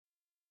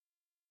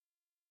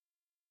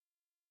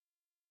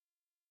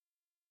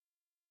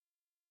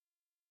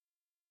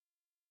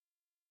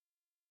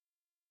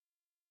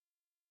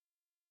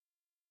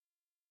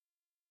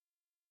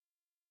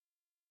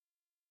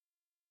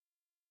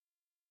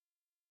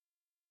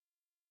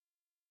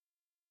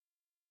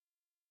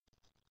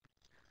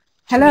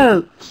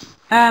Hello.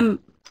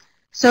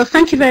 So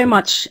thank you very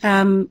much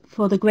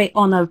for the great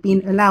honor of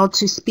being allowed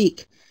to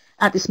speak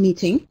at this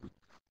meeting.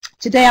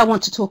 Today I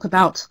want to talk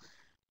about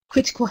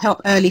critical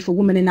help early for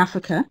women in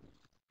Africa,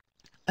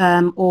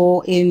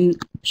 or in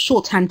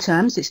shorthand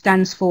terms, it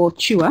stands for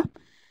CHUA.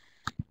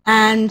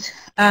 And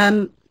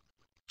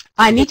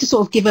I need to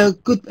sort of give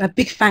a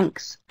big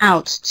thanks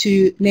out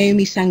to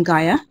Naomi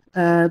Sangaya,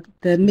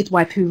 the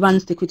midwife who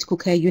runs the critical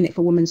care unit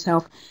for women's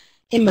health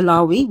in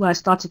Malawi, where I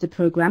started the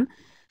program,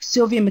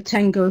 Sylvia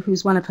Matengo,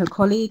 who's one of her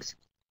colleagues,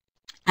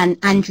 and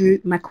Andrew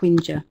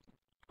Makwinja.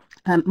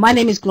 My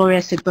name is Gloria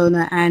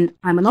Esegbona, and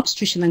I'm an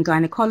obstetrician and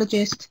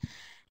gynecologist.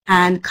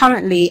 And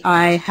currently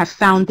I have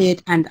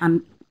founded and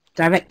I'm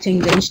directing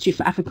the Institute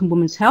for African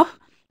Women's Health,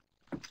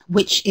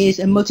 which is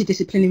a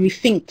multidisciplinary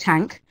think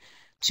tank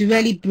to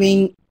really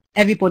bring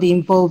everybody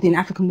involved in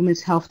African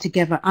women's health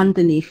together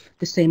underneath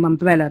the same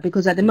umbrella.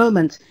 Because at the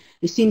moment,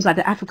 it seems like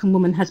the African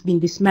woman has been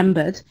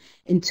dismembered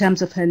in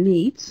terms of her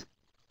needs.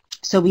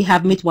 So we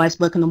have midwives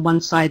working on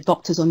one side,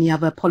 doctors on the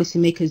other,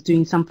 policymakers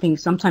doing something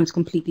sometimes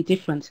completely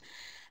different.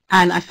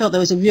 And I felt there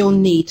was a real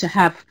need to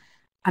have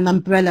an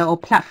umbrella or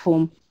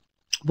platform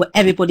where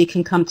everybody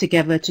can come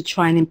together to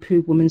try and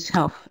improve women's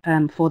health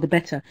for the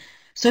better.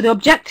 So the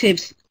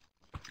objectives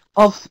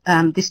of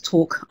this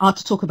talk are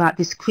to talk about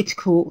this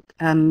critical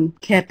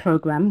care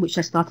program, which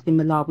I started in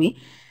Malawi,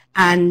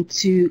 and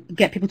to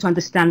get people to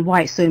understand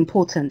why it's so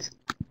important.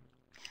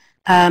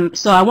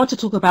 So I want to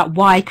talk about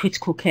why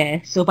critical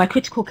care. So by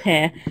critical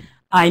care,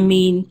 I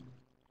mean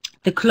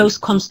the close,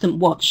 constant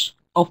watch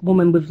of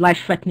women with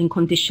life-threatening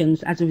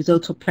conditions as a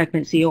result of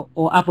pregnancy or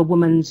other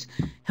women's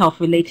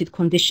health-related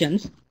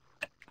conditions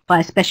by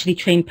a specially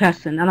trained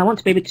person. And I want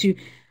to be able to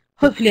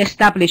hopefully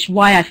establish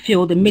why I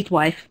feel the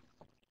midwife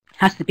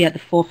has to be at the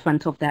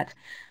forefront of that.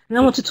 And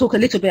I want to talk a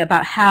little bit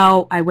about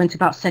how I went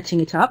about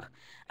setting it up,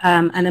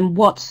 and then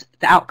what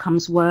the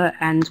outcomes were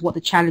and what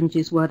the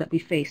challenges were that we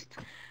faced.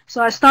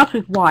 So I start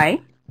with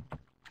why.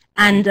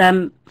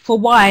 And for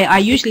why, I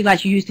usually like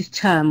to use this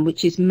term,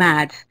 which is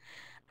MAD.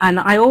 And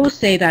I always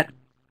say that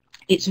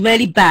it's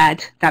really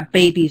bad that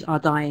babies are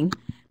dying,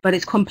 but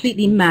it's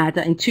completely mad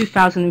that in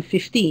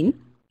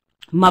 2015,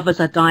 mothers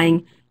are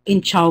dying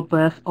in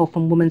childbirth or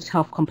from women's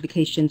health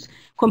complications.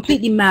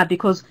 Completely mad,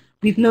 because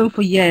we've known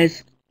for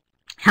years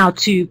how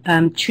to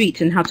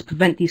treat and how to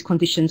prevent these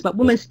conditions, but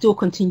women still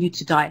continue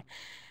to die.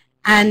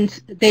 And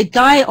they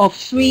die of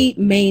three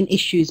main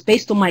issues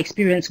based on my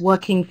experience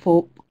working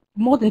for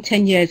more than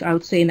 10 years, I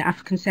would say, in the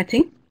African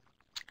setting.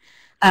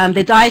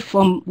 They die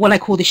from what I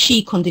call the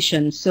SHE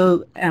conditions.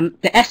 So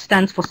the S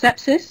stands for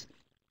sepsis,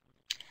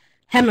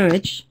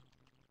 hemorrhage,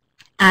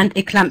 and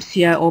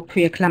eclampsia or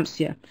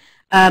preeclampsia.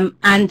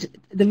 And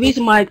the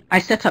reason why I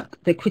set up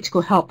the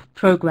critical help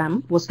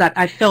program was that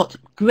I felt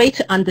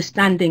greater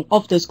understanding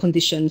of those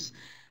conditions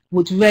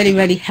would really,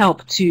 really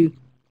help to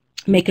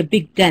make a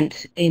big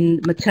dent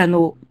in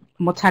maternal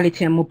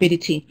mortality and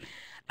morbidity.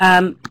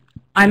 I'm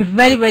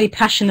very, very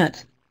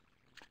passionate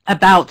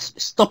about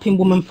stopping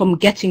women from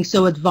getting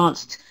so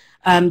advanced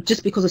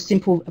just because of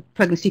simple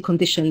pregnancy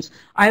conditions.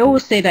 I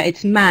always say that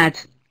it's mad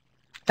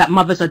that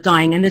mothers are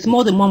dying, and there's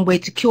more than one way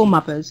to kill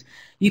mothers.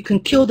 You can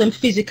kill them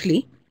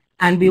physically,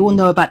 and we all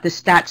know about the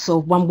stats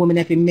of 1 woman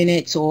every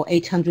minute or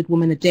 800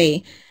 women a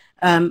day.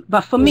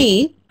 But for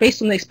me,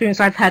 based on the experience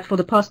I've had for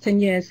the past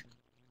 10 years,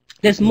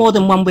 there's more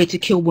than one way to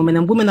kill women,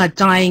 and women are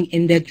dying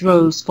in their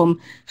droves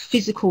from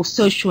physical,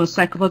 social, and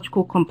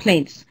psychological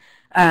complaints.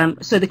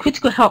 So the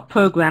critical help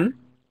program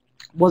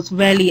was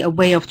really a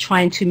way of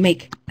trying to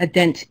make a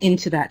dent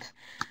into that.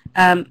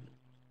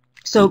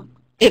 So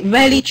it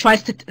really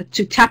tries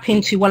to tap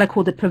into what I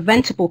call the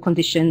preventable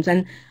conditions,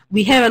 and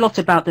we hear a lot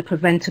about the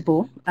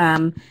preventable,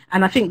 and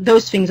I think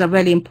those things are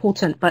really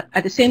important, but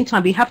at the same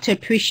time we have to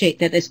appreciate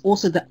that there's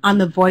also the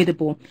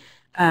unavoidable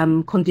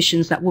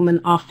conditions that women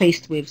are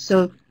faced with.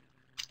 So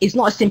it's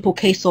not a simple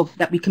case of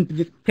that we can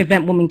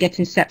prevent women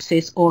getting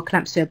sepsis or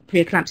eclampsia,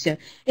 preeclampsia.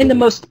 In the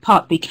most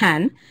part we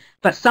can,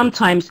 but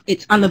sometimes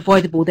it's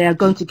unavoidable. They are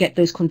going to get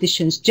those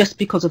conditions just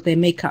because of their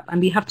makeup,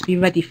 and we have to be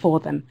ready for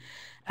them.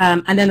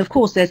 And then of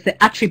course there's the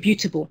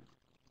attributable.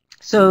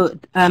 So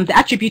the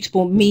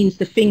attributable means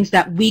the things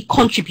that we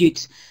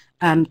contribute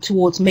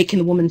towards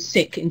making a woman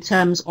sick, in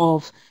terms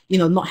of, you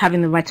know, not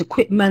having the right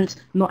equipment,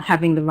 not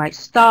having the right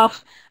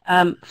staff.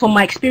 From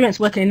my experience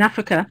working in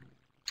Africa,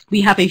 we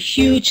have a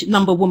huge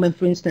number of women,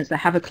 for instance, that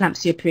have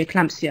eclampsia,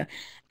 preeclampsia,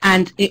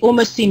 and it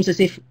almost seems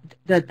as if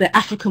the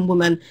African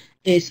woman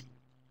is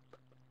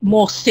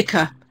more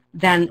sicker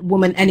than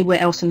women anywhere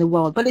else in the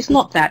world. But it's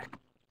not that.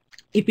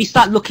 If we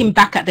start looking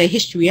back at their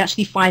history, we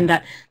actually find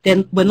that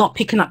we're not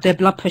picking up their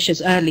blood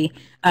pressures early.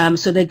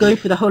 So they're going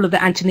through the whole of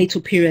the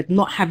antenatal period,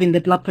 not having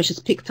the blood pressures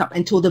picked up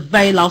until the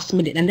very last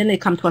minute, and then they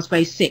come to us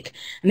very sick.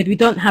 And if we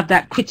don't have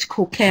that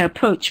critical care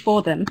approach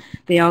for them,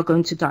 they are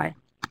going to die.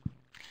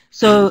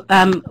 So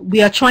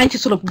we are trying to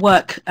sort of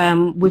work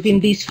within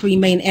these three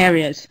main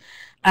areas.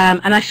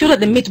 And I feel that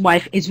the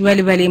midwife is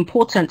really, really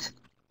important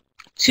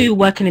to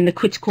working in the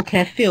critical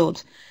care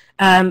field.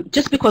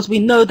 just because we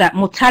know that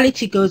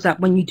mortality goes up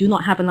when you do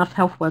not have enough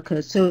health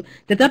workers. So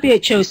the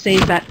WHO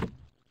says that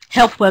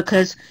health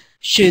workers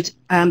should,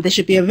 there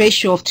should be a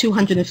ratio of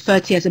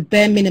 230 as a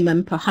bare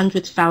minimum per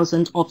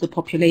 100,000 of the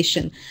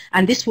population.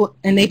 And this will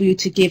enable you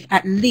to give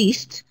at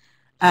least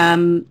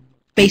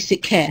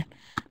basic care.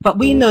 But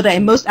we know that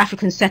in most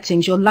African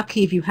settings, you're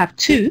lucky if you have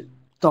 2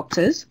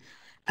 doctors,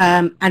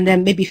 and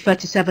then maybe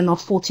 37 or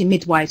 40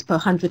 midwives per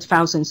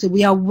 100,000. So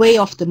we are way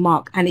off the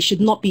mark, and it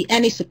should not be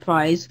any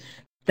surprise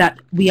that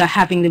we are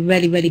having the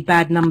really, really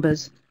bad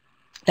numbers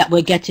that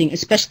we're getting,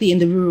 especially in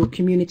the rural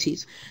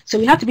communities. So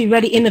we have to be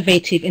really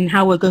innovative in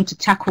how we're going to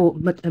tackle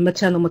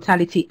maternal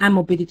mortality and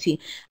morbidity.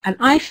 And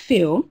I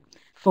feel,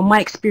 from my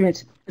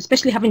experience,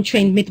 especially having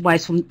trained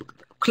midwives from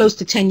close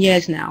to 10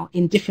 years now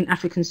in different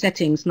African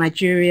settings,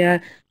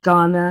 Nigeria,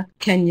 Ghana,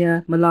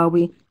 Kenya,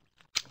 Malawi,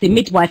 the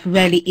midwife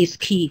really is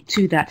key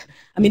to that.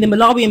 I mean, the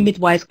Malawian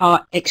midwives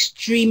are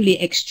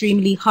extremely,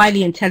 extremely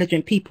highly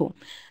intelligent people.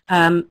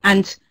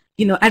 And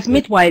you know, as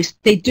midwives,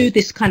 they do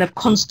this kind of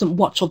constant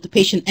watch of the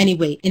patient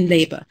anyway in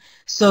labor.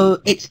 So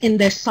it's in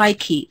their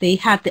psyche. They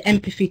have the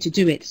empathy to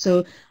do it.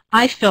 So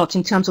I felt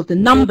in terms of the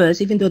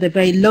numbers, even though they're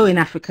very low in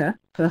Africa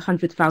per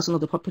 100,000 of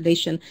the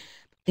population,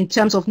 in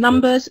terms of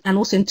numbers and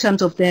also in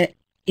terms of their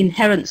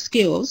inherent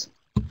skills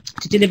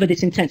to deliver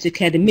this intensive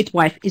care, the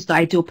midwife is the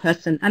ideal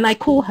person. And I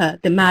call her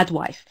the mad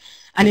wife.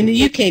 And in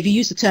the UK, if you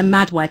use the term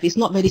madwife, it's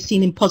not really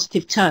seen in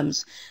positive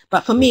terms.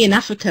 But for me in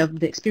Africa,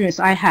 the experience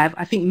I have,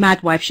 I think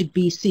madwife should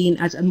be seen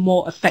as a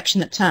more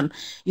affectionate term.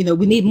 You know,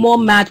 we need more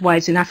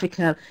madwives in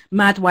Africa,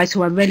 madwives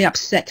who are really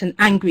upset and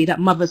angry that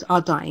mothers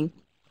are dying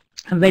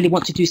and really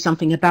want to do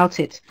something about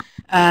it.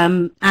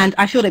 And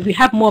I feel that if we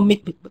have more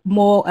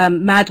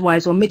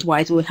madwives or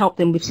midwives, it will help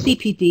them with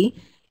CPD.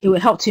 It will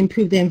help to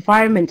improve the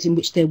environment in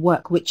which they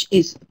work, which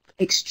is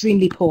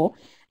extremely poor.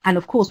 And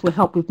of course, will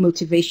help with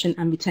motivation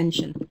and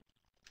retention.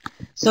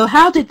 So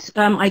how did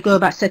I go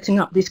about setting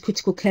up this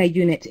critical care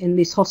unit in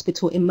this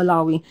hospital in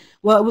Malawi?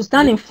 Well, it was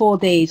done in 4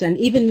 days, and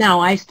even now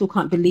I still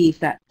can't believe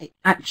that it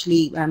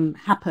actually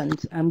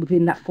happened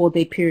within that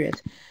 4-day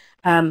period.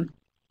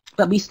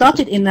 But we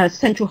started in a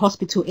central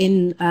hospital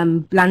in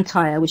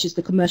Blantyre, which is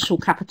the commercial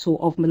capital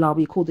of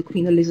Malawi, called the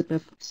Queen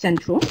Elizabeth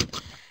Central.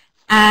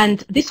 And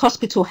this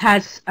hospital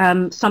has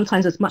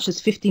sometimes as much as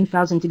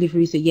 15,000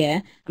 deliveries a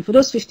year. And for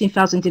those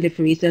 15,000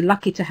 deliveries, they're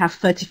lucky to have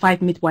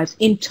 35 midwives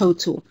in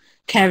total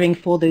caring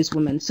for those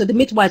women. So the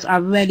midwives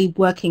are really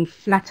working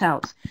flat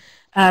out.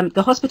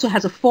 The hospital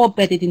has a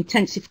 4-bedded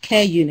intensive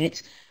care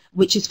unit,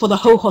 which is for the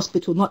whole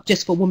hospital, not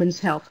just for women's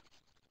health.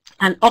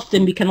 And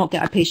often we cannot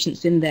get our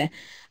patients in there.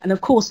 And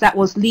of course, that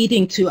was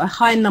leading to a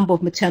high number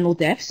of maternal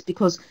deaths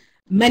because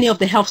many of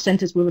the health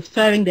centers were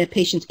referring their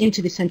patients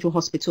into the central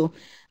hospital.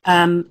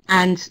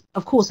 And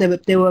of course,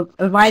 they were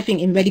arriving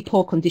in really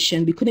poor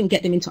condition. We couldn't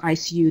get them into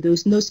ICU. There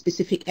was no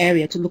specific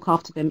area to look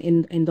after them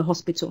in the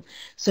hospital.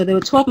 So there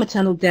were 12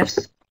 maternal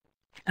deaths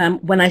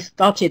when I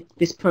started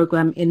this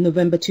program in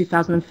November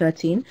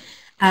 2013.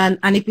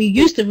 And if we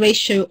use the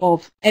ratio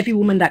of every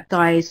woman that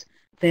dies,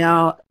 there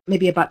are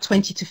maybe about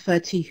 20 to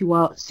 30 who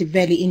are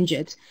severely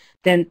injured,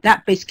 then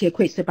that basically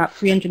equates to about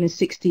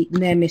 360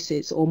 near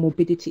misses or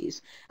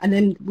morbidities. And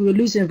then we were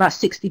losing about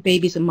 60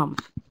 babies a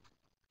month.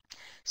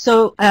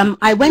 So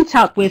I went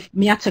out with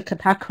Miata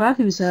Kapakra,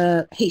 who's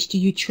a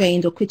HDU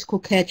trained or critical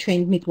care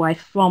trained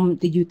midwife from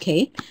the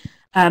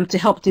UK, to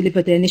help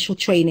deliver the initial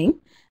training.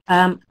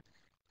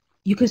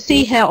 You can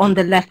see here on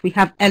the left, we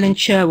have Ellen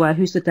Cherwa,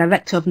 who's the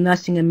Director of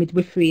Nursing and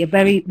Midwifery, a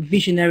very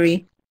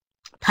visionary,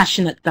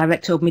 passionate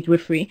Director of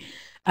Midwifery.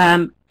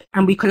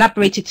 And we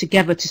collaborated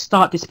together to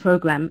start this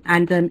program.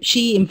 And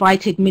she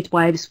invited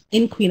midwives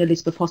in Queen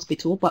Elizabeth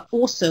Hospital, but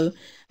also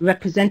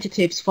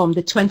representatives from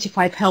the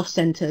 25 health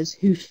centers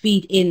who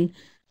feed in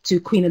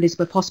to Queen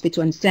Elizabeth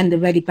Hospital and send the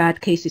really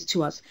bad cases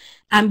to us.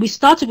 And we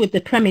started with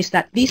the premise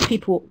that these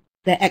people,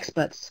 they're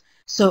experts.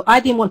 So I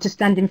didn't want to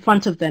stand in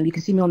front of them. You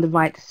can see me on the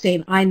right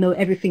saying, I know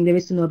everything there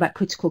is to know about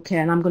critical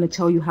care and I'm going to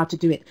tell you how to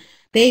do it.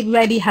 They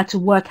really had to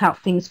work out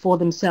things for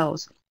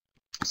themselves.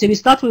 So we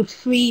started with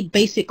 3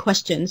 basic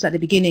questions at the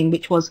beginning,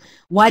 which was,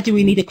 why do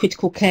we need a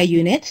critical care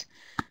unit?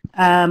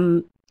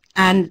 And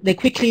they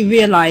quickly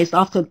realized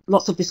after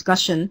lots of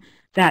discussion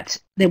that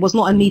there was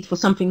not a need for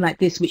something like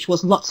this, which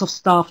was lots of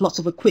staff, lots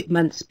of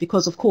equipment,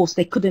 because of course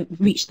they couldn't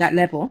reach that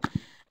level.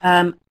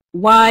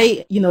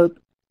 Why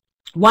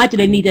do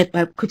they need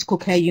a critical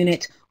care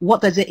unit? What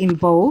does it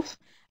involve?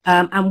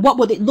 And what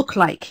would it look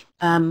like?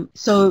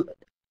 So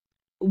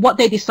what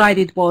they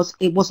decided was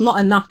it was not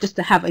enough just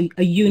to have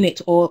a unit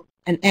or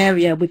an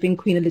area within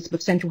Queen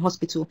Elizabeth Central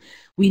Hospital.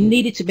 We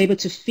needed to be able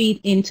to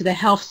feed into the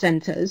health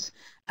centers,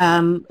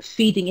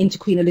 feeding into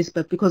Queen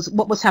Elizabeth, because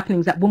what was happening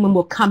is that women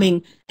were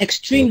coming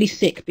extremely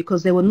sick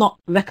because they were not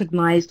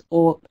recognized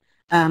or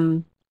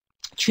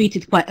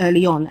treated quite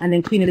early on, and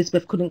then Queen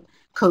Elizabeth couldn't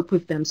cope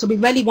with them. So we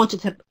really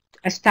wanted to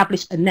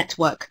establish a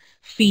network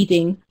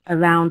feeding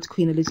around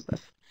Queen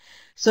Elizabeth.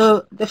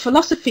 So the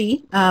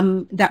philosophy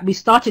that we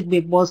started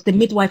with was the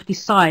midwife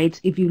decides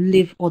if you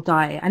live or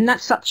die, and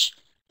that's such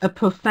a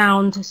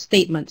profound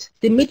statement.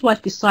 The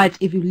midwife decides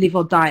if you live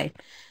or die.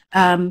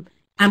 And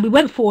we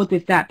went forward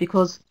with that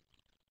because,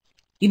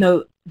 you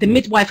know, the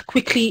midwife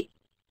quickly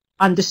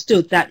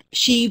understood that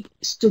she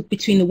stood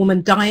between the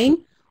woman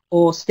dying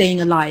or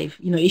staying alive.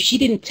 You know, if she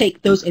didn't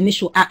take those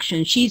initial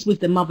actions, she's with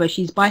the mother,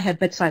 she's by her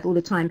bedside all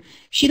the time.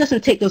 She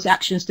doesn't take those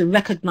actions to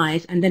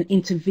recognize and then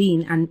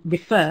intervene and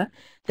refer,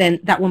 then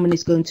that woman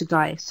is going to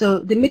die. So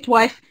the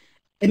midwife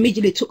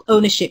immediately took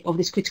ownership of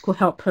this critical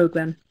health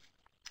program.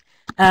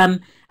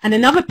 And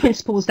another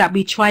principles that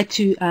we tried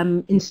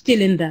to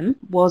instill in them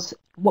was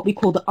what we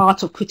call the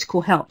art of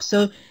critical help.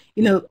 So,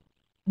 you know,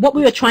 what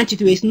we were trying to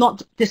do is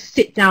not just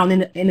sit down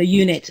in a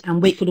unit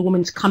and wait for the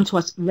woman to come to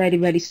us really,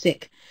 really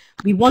sick.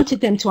 We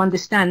wanted them to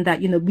understand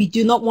that, you know, we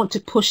do not want to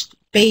push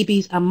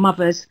babies and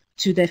mothers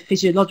to their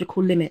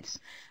physiological limits.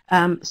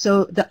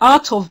 So the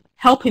art of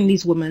helping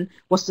these women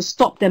was to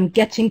stop them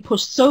getting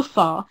pushed so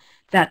far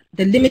that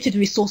the limited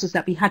resources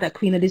that we had at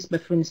Queen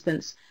Elizabeth, for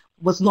instance,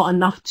 was not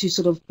enough to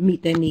sort of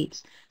meet their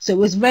needs. So it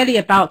was really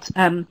about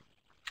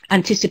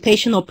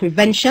anticipation or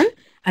prevention.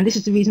 And this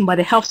is the reason why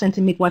the health center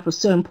midwife was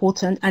so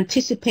important.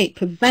 Anticipate,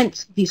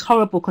 prevent these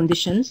horrible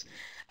conditions.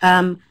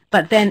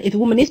 But then if a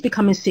woman is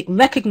becoming sick,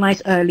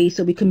 recognize early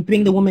so we can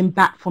bring the woman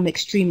back from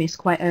extremis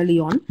quite early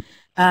on.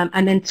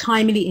 And then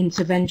timely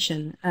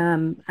intervention.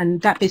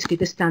 And that basically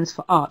just stands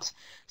for ART.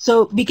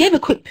 So we gave a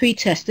quick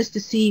pre-test just to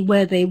see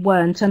where they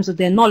were in terms of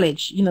their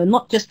knowledge, you know,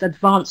 not just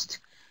advanced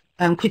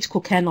critical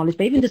care knowledge,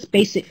 but even just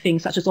basic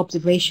things such as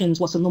observations,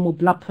 what's the normal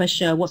blood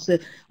pressure, why is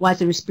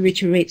the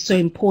respiratory rate so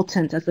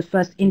important as the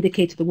first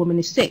indicator the woman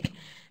is sick.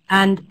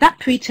 And that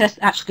pre-test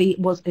actually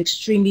was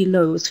extremely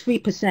low. It was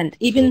 3%.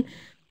 Even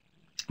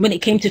when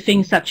it came to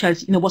things such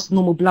as, you know, what's the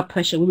normal blood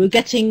pressure, we were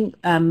getting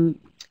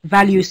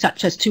values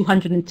such as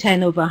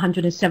 210 over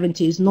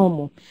 170 is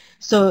normal.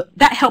 So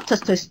that helped us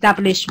to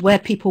establish where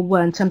people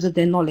were in terms of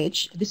their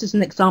knowledge. This is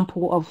an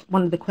example of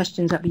one of the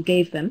questions that we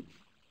gave them.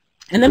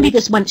 And then we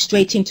just went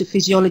straight into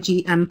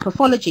physiology and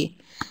pathology.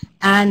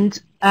 And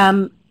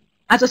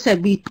as I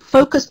said, we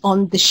focused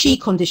on the SHE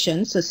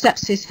conditions, so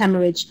sepsis,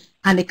 hemorrhage,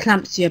 and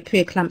eclampsia,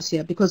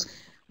 preeclampsia, because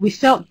we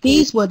felt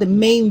these were the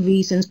main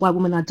reasons why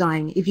women are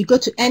dying. If you go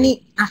to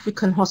any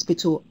African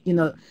hospital, you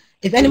know,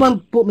 if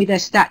anyone brought me their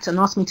stats and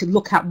asked me to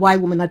look at why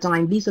women are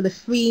dying, these are the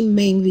 3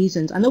 main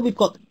reasons. I know we've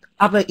got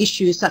other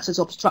issues such as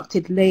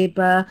obstructed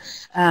labor,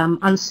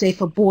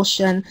 unsafe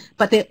abortion,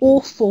 but they all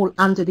fall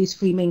under these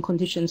 3 main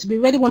conditions. We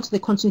really wanted to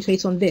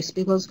concentrate on this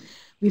because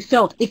we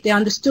felt if they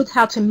understood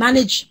how to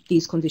manage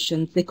these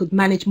conditions, they could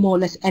manage more or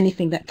less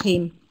anything that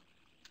came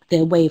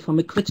their way from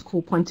a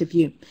critical point of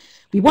view.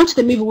 We wanted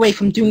to move away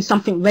from doing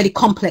something really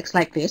complex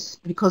like this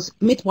because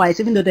midwives,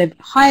 even though they're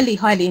highly,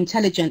 highly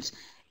intelligent,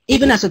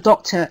 even as a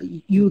doctor,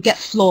 you get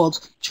flawed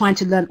trying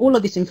to learn all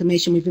of this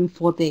information within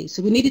 4 days.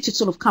 So we needed to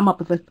sort of come up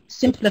with a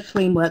simpler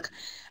framework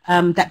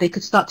that they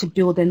could start to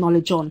build their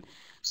knowledge on.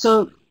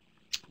 So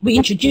we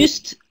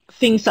introduced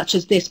things such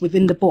as this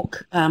within the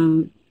book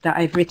that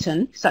I've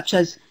written, such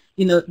as,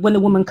 you know, when a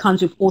woman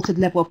comes with altered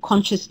level of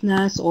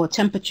consciousness or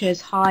temperature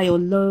is high or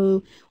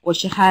low, or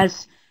she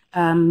has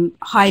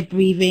high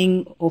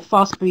breathing or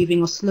fast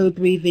breathing or slow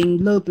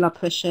breathing, low blood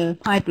pressure,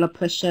 high blood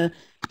pressure,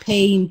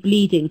 pain,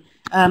 bleeding.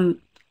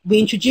 We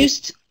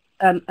introduced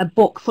a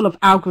book full of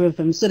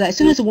algorithms so that as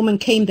soon as a woman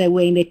came their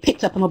way and they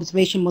picked up an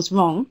observation was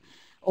wrong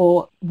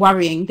or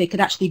worrying, they could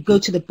actually go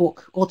to the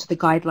book or to the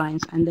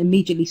guidelines and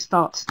immediately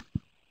start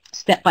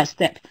step by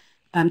step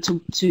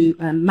to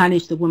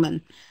manage the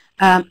woman.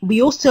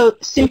 We also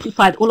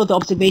simplified all of the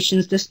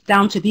observations just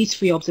down to these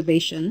 3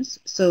 observations.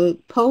 So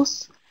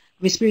pulse,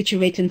 respiratory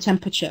rate and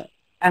temperature,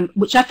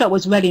 which I felt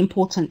was really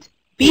important.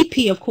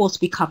 BP, of course,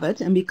 we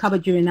covered, and we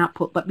covered urine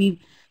output, but we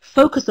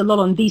focused a lot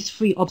on these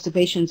 3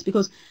 observations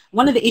because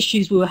one of the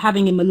issues we were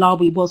having in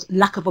Malawi was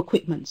lack of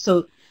equipment.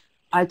 So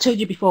I told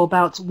you before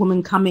about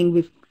women coming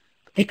with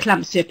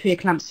eclampsia,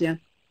 preeclampsia,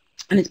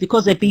 and it's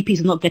because their BPs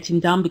are not getting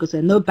down because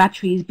there are no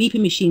batteries,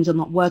 BP machines are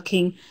not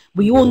working.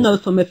 We all know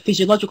from a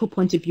physiological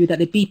point of view that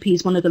the BP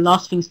is one of the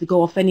last things to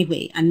go off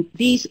anyway, and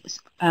these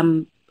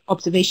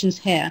observations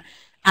here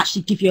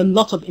actually give you a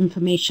lot of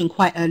information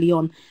quite early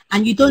on,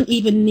 and you don't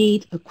even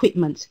need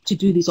equipment to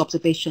do these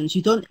observations.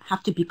 You don't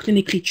have to be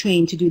clinically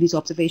trained to do these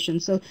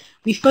observations. So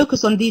we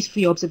focus on these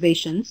 3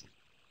 observations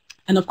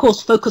and of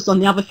course focus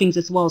on the other things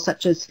as well,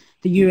 such as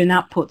the urine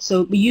output.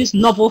 So we use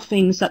novel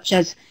things such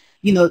as,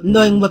 you know,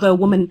 knowing whether a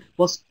woman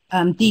was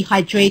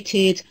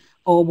dehydrated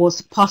or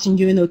was passing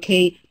urine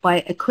okay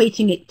by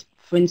equating it,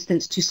 for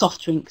instance, to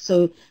soft drink.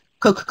 So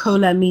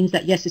Coca-Cola means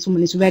that, yes, this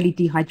woman is really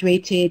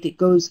dehydrated. It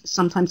goes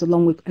sometimes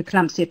along with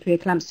eclampsia,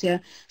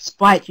 preeclampsia.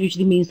 Sprite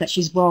usually means that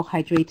she's well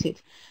hydrated.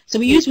 So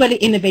we use really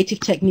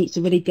innovative techniques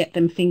to really get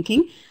them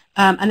thinking.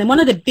 And then one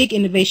of the big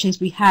innovations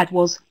we had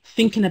was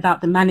thinking about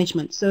the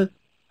management. So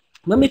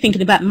when we're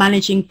thinking about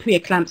managing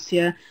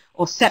preeclampsia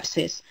or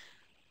sepsis,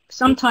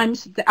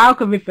 sometimes the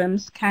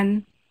algorithms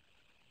can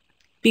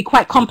be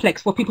quite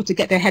complex for people to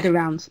get their head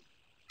around.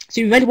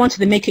 So we really wanted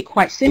to make it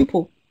quite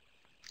simple.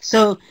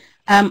 So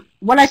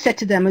what I said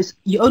to them is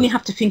you only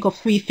have to think of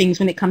 3 things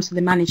when it comes to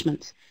the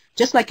management.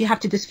 just like you have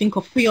to just think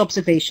of 3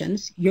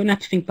 observations, you only have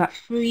to think about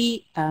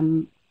 3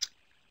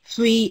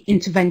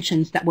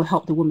 interventions that will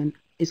help the woman.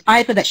 It's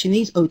either that she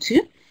needs O2,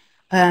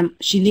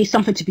 she needs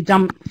something to be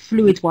done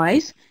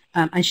fluid-wise,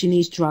 and she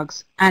needs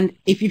drugs. And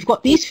if you've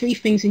got these 3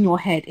 things in your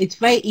head, it's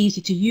very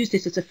easy to use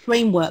this as a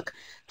framework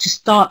to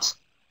start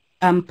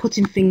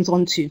putting things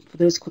onto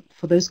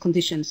for those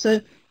conditions. So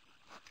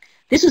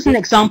this was an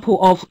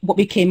example of what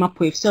we came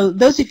up with. So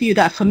those of you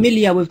that are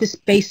familiar with this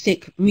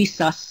basic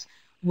resus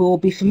will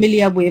be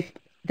familiar with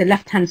the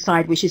left-hand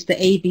side, which is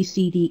the A, B,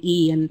 C, D,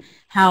 E, and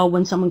how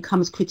when someone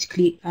comes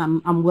critically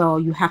unwell,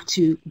 you have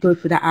to go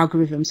through that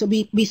algorithm. So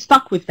we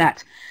stuck with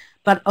that.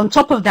 But on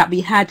top of that, we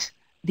had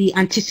the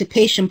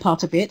anticipation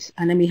part of it,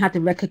 and then we had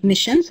the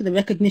recognition. So the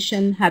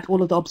recognition had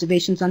all of the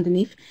observations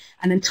underneath,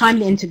 and then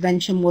timely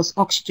intervention was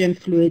oxygen,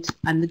 fluids,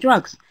 and the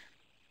drugs.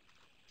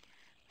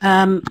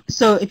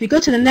 So if you go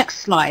to the next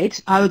slide,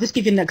 I will just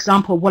give you an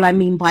example of what I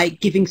mean by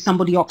giving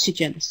somebody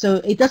oxygen. So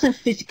it doesn't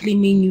physically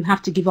mean you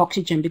have to give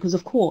oxygen, because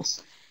of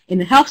course, in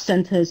the health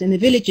centers, in the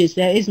villages,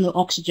 there is no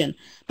oxygen.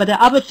 But there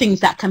are other things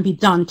that can be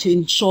done to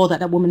ensure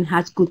that a woman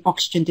has good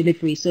oxygen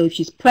delivery. So if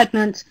she's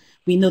pregnant,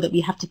 we know that we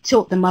have to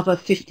tilt the mother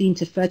 15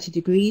 to 30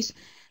 degrees.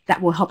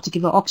 That will help to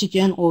give her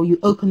oxygen, or you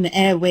open the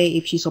airway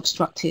if she's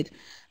obstructed.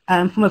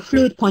 From a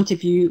fluid point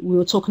of view, we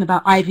were talking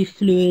about IV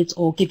fluids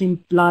or giving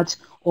blood,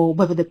 or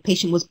whether the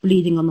patient was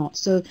bleeding or not.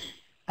 So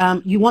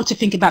you want to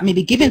think about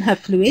maybe giving her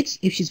fluids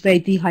if she's very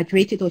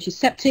dehydrated or she's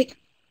septic,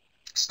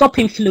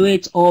 stopping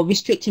fluids or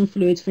restricting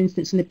fluids, for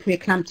instance, in the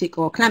preeclamptic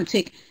or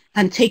eclamptic,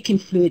 and taking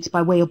fluids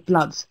by way of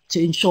bloods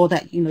to ensure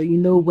that you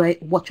know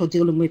what you're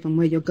dealing with and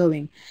where you're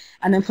going.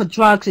 And then for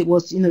drugs, it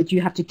was, do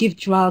you have to give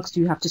drugs? Do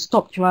you have to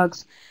stop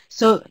drugs?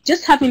 So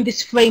just having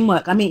this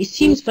framework, I mean, it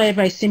seems very,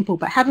 very simple,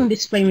 but having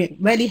this framework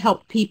really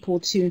helped people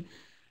to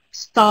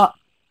start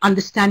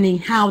understanding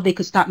how they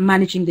could start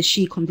managing the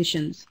SHE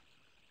conditions.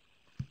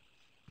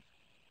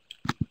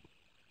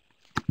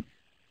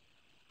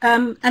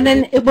 And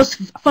then it was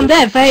from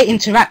there very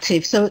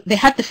interactive. So they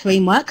had the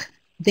framework,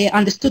 they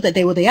understood that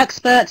they were the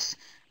experts,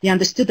 they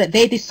understood that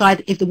they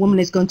decide if the woman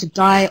is going to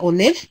die or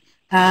live.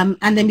 And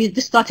then we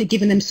just started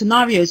giving them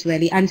scenarios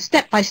really, and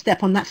step by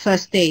step on that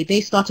first day,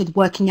 they started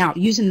working out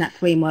using that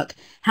framework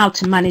how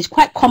to manage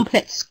quite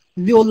complex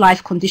real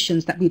life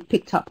conditions that we'd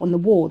picked up on the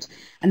ward.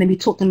 And then we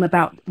taught them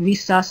about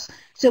resus.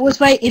 So it was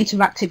very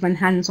interactive and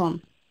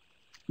hands-on.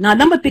 Now,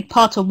 another big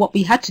part of what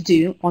we had to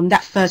do on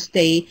that first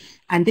day,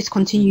 and this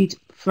continued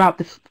throughout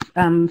the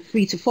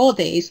 3 to 4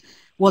 days,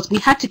 was we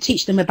had to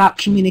teach them about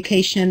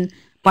communication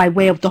by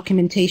way of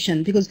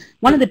documentation. Because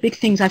one of the big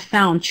things I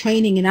found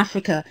training in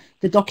Africa,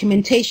 the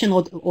documentation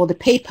or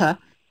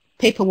the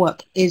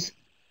paperwork is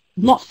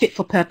not fit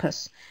for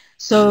purpose.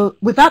 So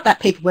without that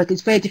paperwork,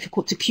 it's very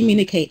difficult to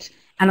communicate.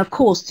 And of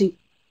course, to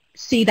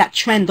see that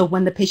trend of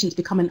when the patient's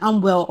becoming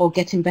unwell or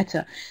getting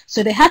better.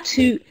 So they had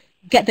to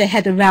get their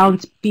head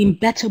around being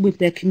better with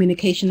their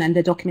communication and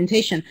their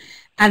documentation.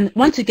 And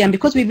once again,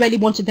 because we really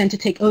wanted them to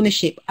take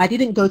ownership, I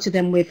didn't go to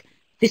them with,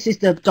 this is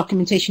the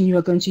documentation you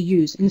are going to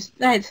use.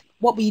 Instead,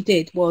 what we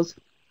did was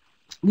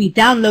we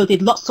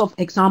downloaded lots of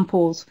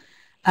examples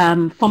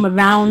from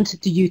around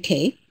the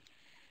UK.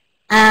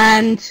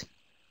 And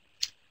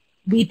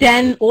we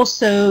then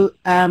also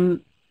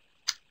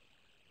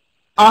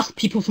asked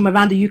people from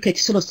around the UK to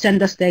sort of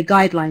send us their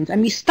guidelines,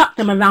 and we stuck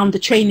them around the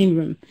training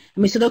room.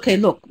 And we said, okay,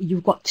 look,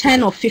 you've got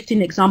 10 or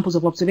 15 examples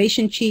of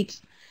observation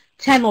sheets,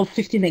 10 or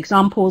 15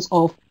 examples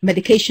of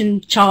medication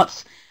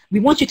charts.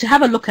 We want you to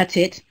have a look at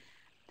it,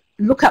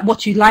 look at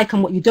what you like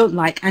and what you don't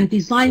like, and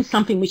design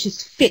something which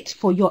is fit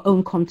for your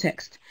own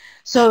context.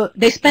 So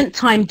they spent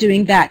time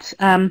doing that.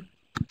 And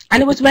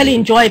it was really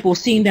enjoyable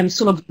seeing them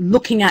sort of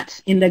looking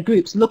at, in their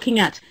groups, looking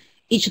at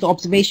each of the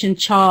observation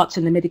charts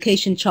and the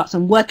medication charts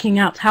and working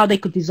out how they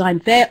could design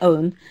their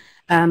own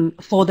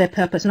for their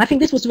purpose. And I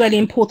think this was really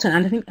important.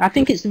 And I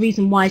think it's the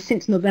reason why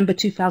since November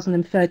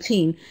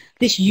 2013,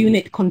 this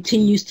unit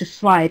continues to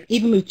thrive,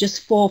 even with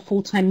just 4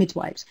 full-time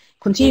midwives,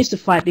 continues to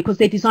thrive because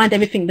they designed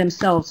everything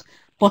themselves,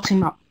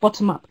 bottom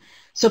up.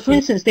 So for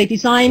instance, they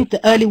designed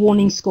the early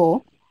warning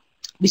score,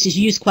 which is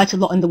used quite a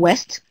lot in the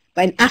West,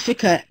 but in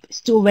Africa,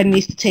 still really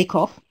needs to take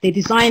off. They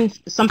designed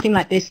something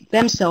like this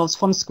themselves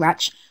from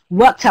scratch,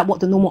 worked out what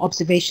the normal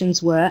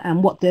observations were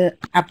and what the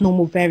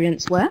abnormal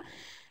variants were.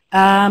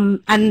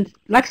 And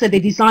like I said, they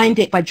designed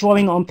it by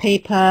drawing on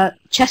paper.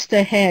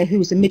 Chester Hare, who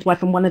was a midwife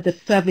from one of the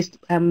furthest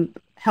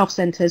health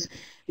centers,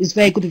 is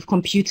very good with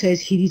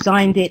computers. He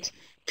designed it,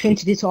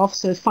 printed it off,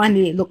 so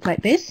finally it looked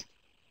like this.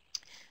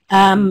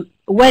 Weze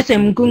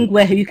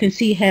Mgungwe, who you can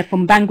see here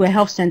from Bangwe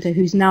Health Center,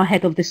 who's now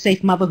head of the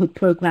Safe Motherhood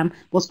Program,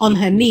 was on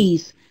her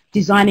knees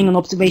designing an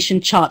observation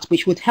chart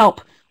which would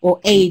help or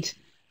aid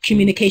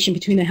communication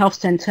between the health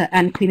center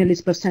and Queen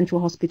Elizabeth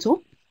Central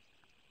Hospital.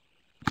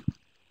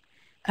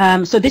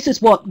 So this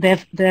is what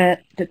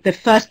the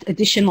first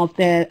edition of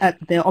their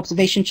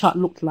observation chart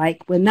looked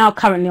like. We're now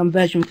currently on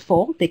version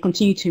 4. They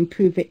continue to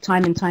improve it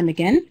time and time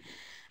again.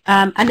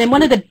 And then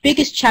one of the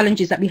biggest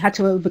challenges that we had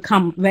to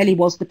overcome really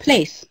was the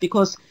place,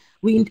 because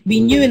we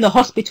knew in the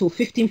hospital,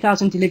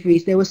 15,000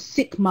 deliveries, there were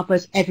sick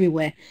mothers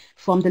everywhere,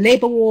 from the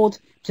labour ward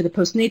to the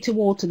postnatal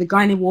ward to the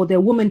gynae ward. There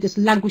were women just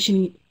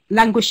languishing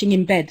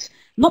in beds,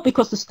 not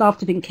because the staff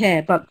didn't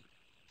care, but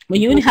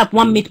when you only have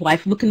one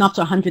midwife looking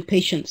after 100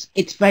 patients,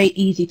 it's very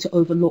easy to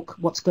overlook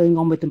what's going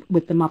on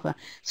with the mother.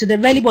 So there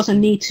really was a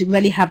need to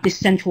really have this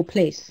central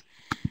place.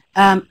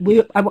 I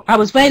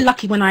was very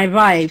lucky when I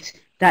arrived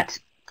that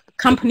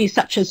companies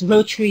such as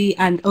Rotary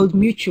and Old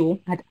Mutual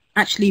had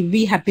actually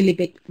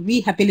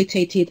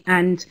rehabilitated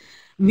and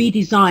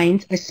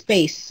redesigned a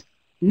space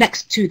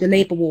next to the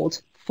labour ward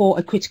for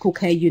a critical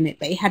care unit,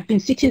 but it had been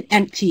sitting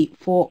empty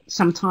for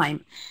some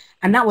time.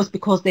 And that was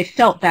because they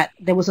felt that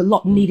there was a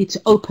lot needed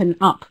to open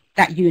up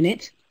that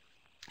unit,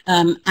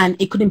 and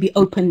it couldn't be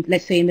opened,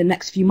 let's say, in the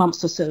next few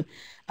months or so.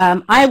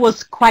 I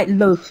was quite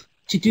loath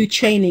to do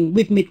training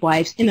with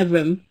midwives in a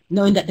room,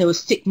 knowing that there were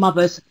sick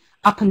mothers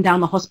up and down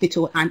the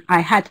hospital, and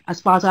I had,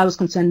 as far as I was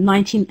concerned,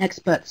 19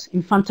 experts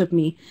in front of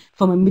me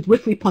from a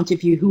midwifery point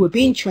of view who were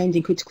being trained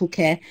in critical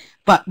care,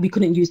 but we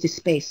couldn't use this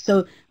space.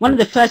 So one of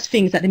the first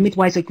things that the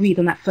midwives agreed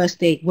on that first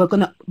day, we're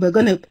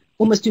gonna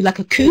almost do like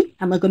a coup,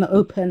 and we're gonna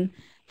open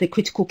the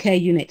critical care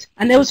unit.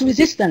 And there was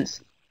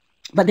resistance,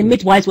 but the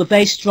midwives were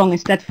very strong and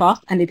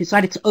steadfast, and they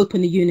decided to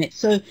open the unit.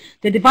 So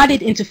they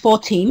divided into 4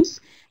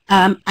 teams,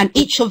 and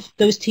each of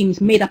those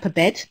teams made up a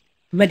bed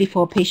ready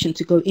for a patient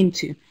to go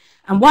into.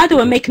 And while they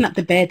were making up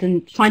the bed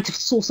and trying to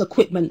source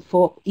equipment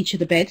for each of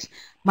the beds,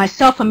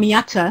 myself and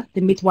Miata,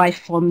 the midwife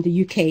from the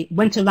UK,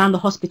 went around the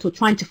hospital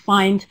trying to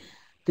find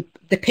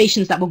the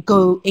patients that will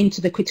go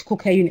into the critical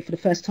care unit for the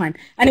first time.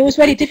 And it was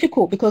very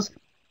difficult because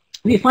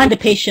we find a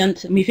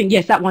patient and we think,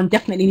 yes, that one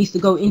definitely needs to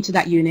go into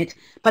that unit.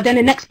 But then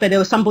the next bed, there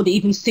was somebody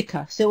even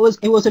sicker. So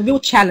it was a real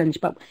challenge.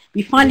 But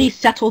we finally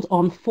settled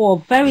on 4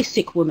 very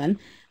sick women,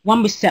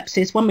 one with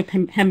sepsis, one with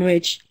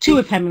hemorrhage, 2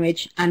 with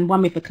hemorrhage, and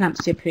 1 with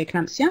eclampsia,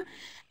 preeclampsia.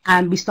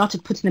 And we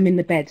started putting them in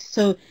the beds.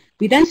 So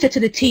we then said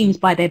to the teams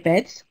by their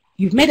beds,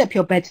 you've made up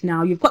your beds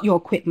now, you've got your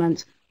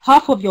equipment.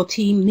 Half of your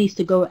team needs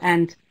to go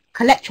and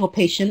collect your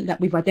patient that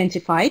we've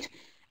identified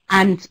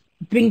and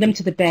bring them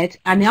to the bed,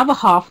 and the other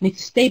half needs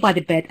to stay by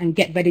the bed and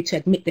get ready to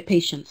admit the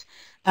patient.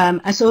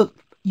 And so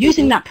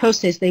using that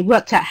process, they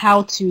worked out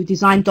how to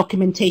design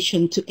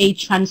documentation to aid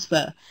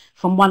transfer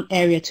from one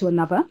area to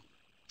another,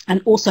 and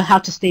also how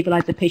to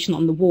stabilize the patient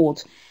on the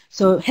ward.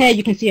 So here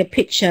you can see a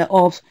picture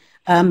of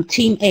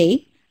Team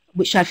A,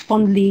 which I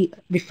fondly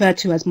refer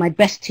to as my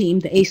best team,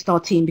 the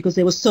A-star team, because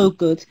they were so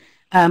good,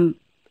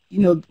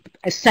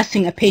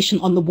 assessing a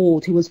patient on the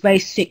ward who was very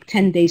sick,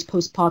 10 days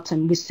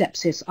postpartum with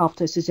sepsis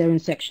after a cesarean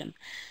section.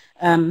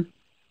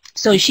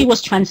 So she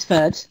was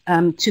transferred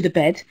to the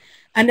bed.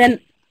 And then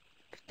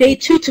day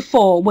 2 to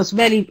 4 was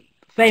really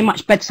very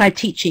much bedside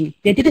teaching.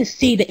 They didn't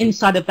see the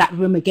inside of that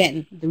room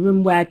again, the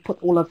room where I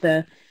put all of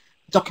the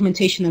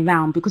documentation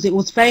around, because it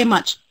was very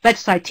much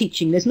bedside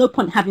teaching. There's no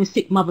point having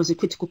sick mothers with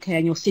critical care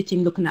and you're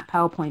sitting looking at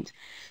PowerPoint.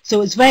 So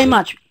it's very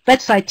much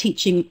bedside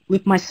teaching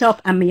with myself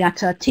and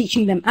Miata,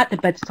 teaching them at the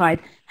bedside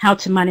how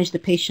to manage the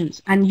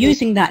patients. And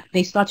using that,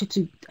 they started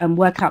to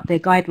work out their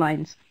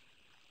guidelines.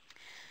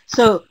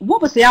 So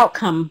what was the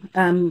outcome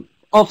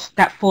of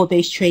that 4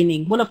 days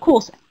training? Well, of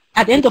course,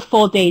 at the end of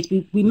 4 days,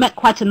 we met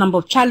quite a number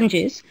of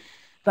challenges,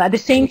 but at the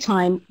same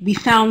time, we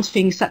found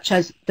things such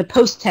as the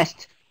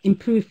post-test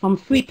improved from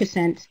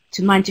 3%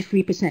 to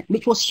 93%,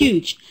 which was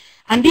huge.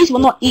 And these were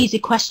not easy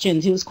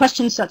questions. It was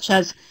questions such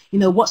as,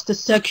 what's the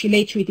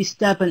circulatory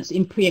disturbance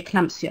in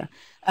preeclampsia?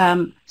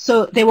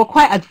 So they were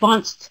quite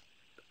advanced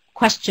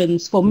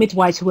questions for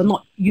midwives who were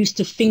not used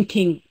to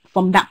thinking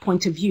from that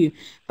point of view.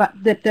 But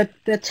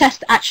the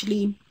test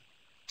actually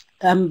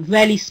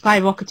really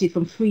skyrocketed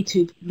from 3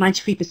 to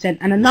 93%,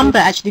 and a number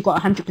actually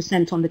got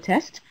 100% on the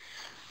test.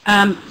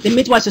 The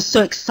midwives were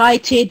so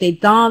excited, they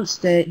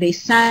danced, they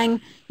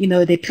sang,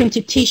 they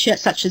printed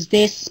t-shirts such as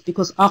this,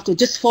 because after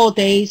just 4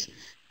 days,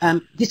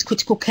 this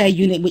critical care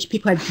unit, which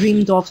people had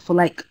dreamed of for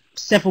like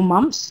several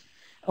months,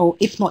 or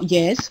if not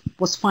years,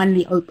 was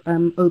finally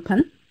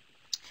open.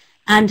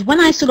 And when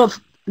I sort of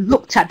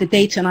looked at the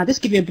data, and I'll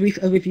just give you a brief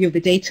overview of the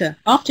data,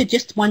 after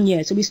just 1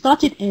 year, so we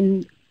started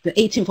in the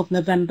 18th of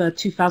November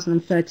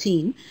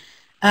 2013,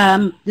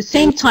 the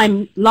same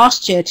time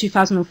last year,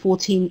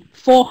 2014,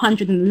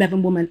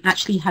 411 women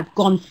actually had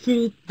gone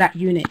through that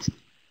unit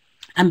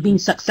and been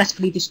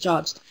successfully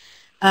discharged.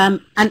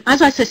 And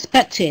as I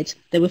suspected,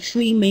 there were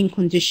 3 main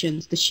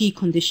conditions, the SHE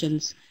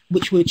conditions,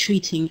 which we're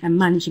treating and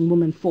managing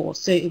women for.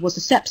 So it was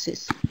the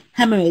sepsis,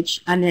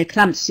 hemorrhage, and the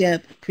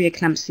eclampsia,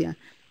 preeclampsia.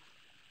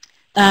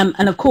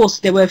 And of course,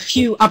 there were a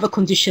few other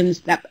conditions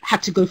that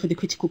had to go for the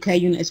critical care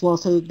unit as well.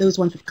 So those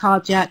ones with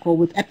cardiac or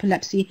with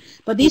epilepsy,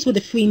 but these were the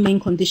 3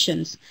 main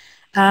conditions.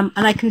 And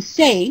I can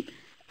say,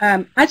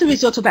 as a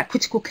result of that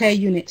critical care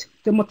unit,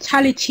 the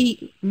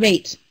mortality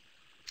rate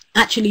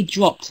actually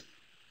dropped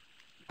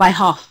by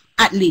half,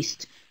 at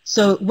least.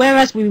 So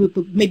whereas we were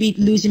maybe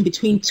losing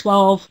between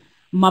 12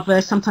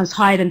 mothers, sometimes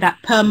higher than that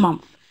per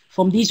month,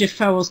 from these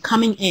referrals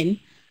coming in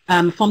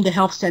from the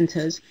health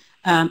centres,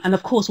 and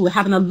of course, we're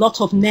having a lot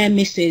of near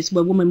misses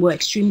where women were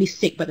extremely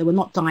sick, but they were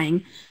not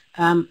dying.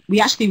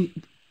 we actually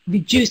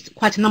reduced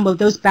quite a number of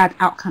those bad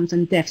outcomes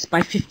and deaths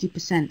by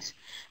 50%.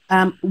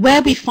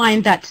 Where we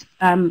find that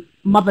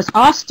mothers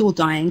are still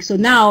dying, so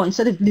now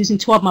instead of losing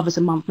 12 mothers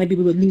a month, maybe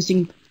we were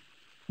losing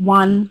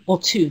 1 or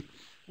 2.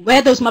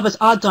 Where those mothers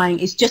are dying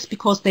is just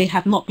because they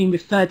have not been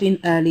referred in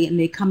early and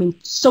they come in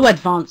so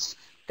advanced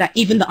that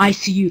even the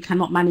ICU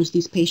cannot manage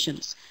these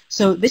patients.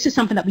 So this is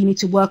something that we need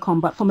to work on,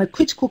 but from a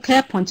critical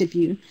care point of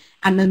view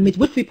and a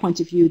midwifery point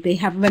of view, they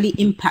have really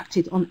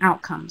impacted on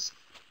outcomes.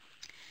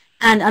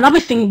 And another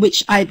thing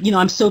which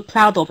I'm so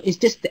proud of is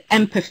just the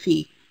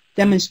empathy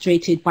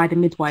demonstrated by the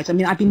midwives. I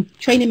mean, I've been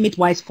training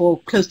midwives for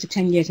close to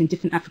 10 years in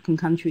different African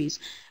countries.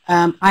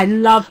 I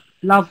love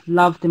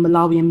the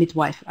Malawian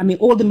midwife. I mean,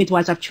 all the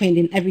midwives I've trained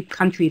in every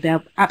country,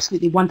 they're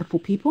absolutely wonderful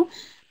people.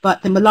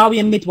 But the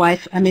Malawian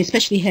midwife, I mean,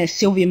 especially here,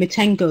 Sylvia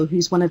Mitengo,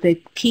 who's one of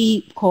the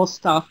key core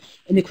staff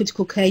in the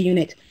critical care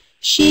unit,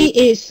 she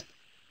is,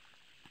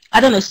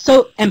 I don't know,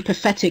 so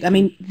empathetic. I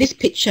mean, this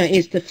picture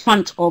is the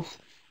front of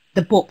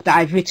the book that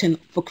I've written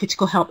for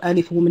Critical Help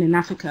Early for Women in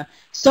Africa.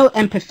 So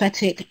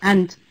empathetic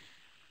and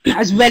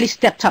has really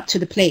stepped up to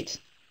the plate.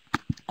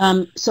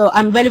 So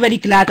I'm really, really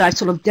glad that I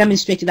sort of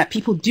demonstrated that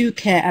people do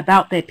care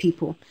about their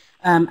people.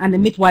 And the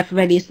midwife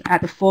really is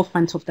at the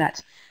forefront of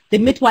that. The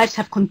midwives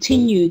have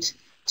continued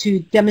to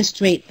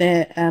demonstrate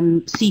their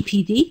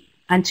CPD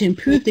and to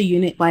improve the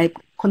unit by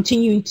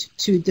continuing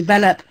to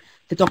develop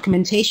the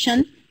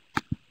documentation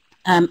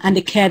and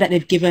the care that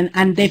they've given.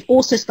 And they've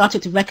also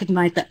started to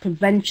recognize that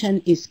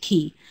prevention is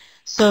key.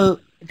 So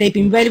they've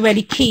been really,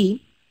 really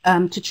key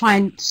to try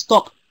and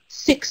stop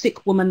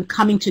sick women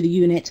coming to the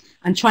unit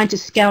and trying to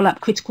scale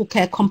up critical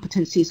care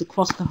competencies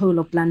across the whole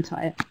of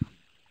Blantyre.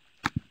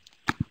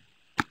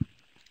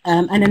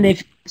 And then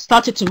they've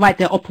started to write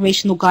their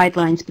operational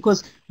guidelines,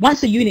 because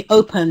once the unit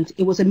opened,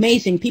 it was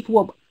amazing. People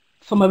were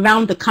from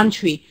around the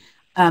country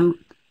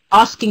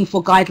asking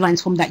for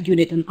guidelines from that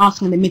unit and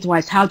asking the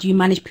midwives, how do you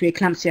manage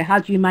preeclampsia? How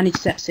do you manage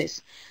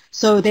sepsis?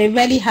 So they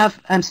really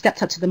have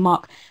stepped up to the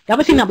mark. The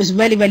other thing that was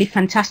really, really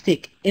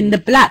fantastic, in the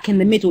black in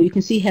the middle, you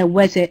can see here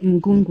Weze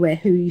Ngungwe,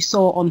 who you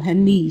saw on her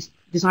knees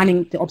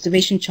designing the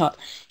observation chart.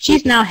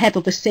 She's now head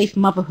of the Safe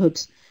Motherhood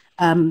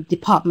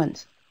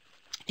department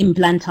in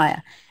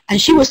Blantyre.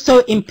 And she was so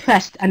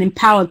impressed and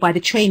empowered by the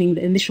training,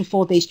 the initial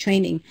 4 days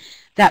training,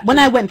 that when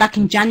I went back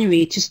in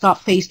January to start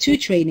phase 2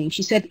 training,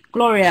 she said,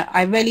 Gloria,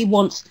 I really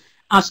want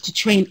us to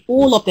train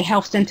all of the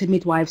health centre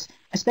midwives,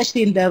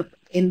 especially in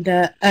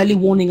the early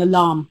warning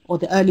alarm or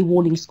the early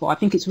warning score. I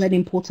think it's really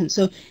important.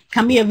 So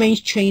can we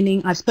arrange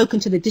training? I've spoken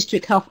to the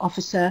district health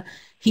officer.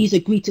 He's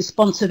agreed to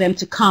sponsor them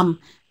to come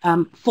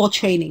for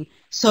training.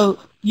 So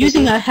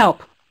using her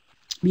help,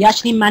 we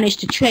actually managed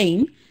to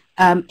train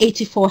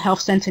 84 health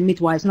centre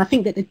midwives. And I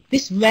think that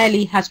this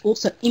really has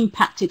also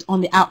impacted on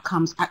the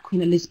outcomes at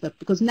Queen Elizabeth,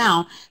 because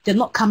now they're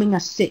not coming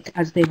as sick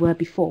as they were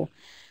before.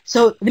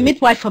 So the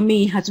midwife for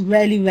me has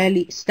really,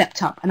 really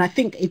stepped up. And I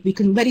think if we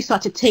can really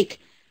start to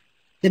take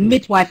the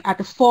midwife at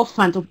the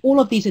forefront of all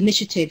of these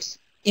initiatives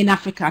in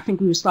Africa, I think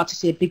we will start to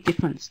see a big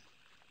difference.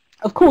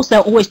 Of course, there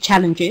are always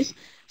challenges.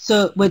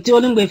 So we're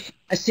dealing with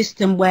a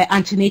system where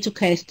antenatal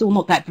care is still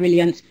not that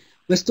brilliant.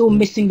 We're still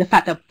missing the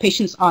fact that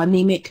patients are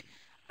anemic.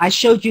 I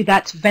showed you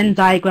that Venn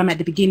diagram at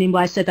the beginning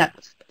where I said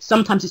that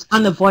sometimes it's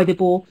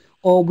unavoidable,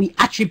 or we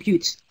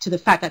attribute to the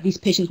fact that these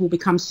patients will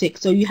become sick.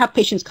 So you have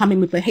patients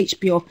coming with a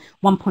HB of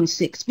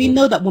 1.6. We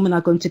know that women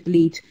are going to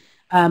bleed,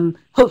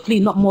 hopefully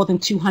not more than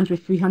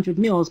 200, 300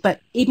 mils.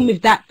 But even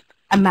with that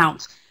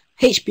amount,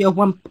 HB of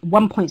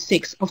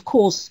 1.6, of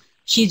course,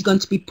 she's going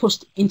to be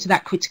pushed into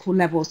that critical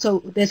level.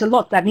 So there's a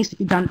lot that needs to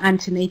be done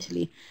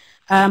antenatally.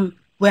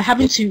 We're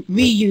having to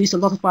reuse a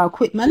lot of our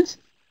equipment.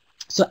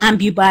 So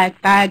ambu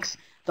bags,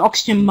 the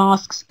oxygen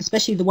masks,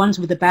 especially the ones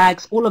with the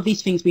bags, all of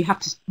these things we have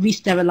to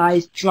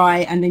re-sterilize, dry,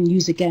 and then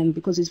use again,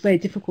 because it's very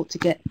difficult to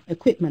get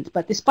equipment.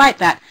 But despite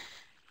that,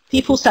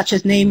 people such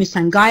as Naomi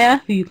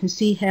Sangaya, who you can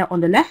see here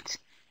on the left,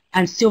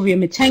 and Sylvia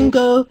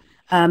Mitengo,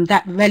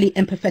 that really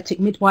empathetic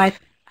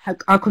midwife,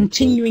 are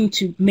continuing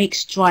to make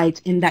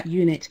strides in that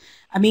unit.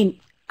 I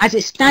mean, as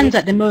it stands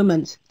at the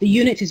moment, the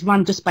unit is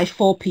run just by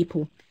 4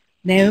 people.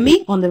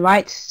 Naomi on the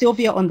right,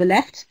 Sylvia on the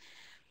left,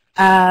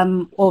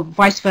 or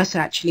vice versa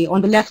actually.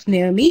 On the left,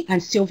 Naomi,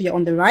 and Sylvia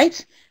on the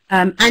right.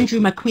 Andrew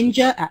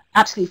McQuinger,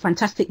 absolutely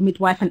fantastic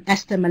midwife, and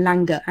Esther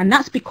Malanga. And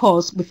that's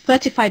because with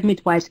 35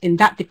 midwives in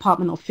that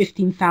department of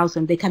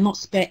 15,000, they cannot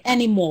spare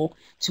any more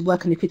to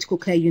work in the critical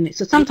care unit.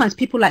 So sometimes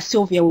people like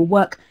Sylvia will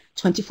work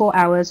 24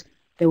 hours,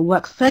 they will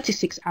work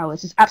 36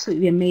 hours. It's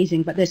absolutely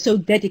amazing, but they're so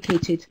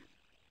dedicated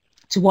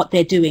to what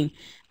they're doing.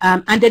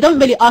 And they don't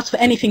really ask for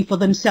anything for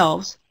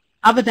themselves,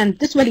 other than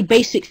just really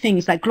basic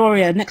things like,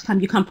 Gloria, next time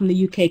you come from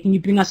the UK, can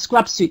you bring us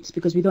scrub suits,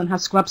 because we don't have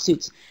scrub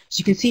suits. So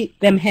you can see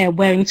them here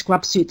wearing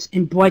scrub suits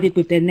embroidered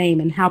with their name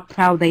and how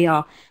proud they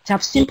are to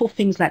have simple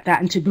things like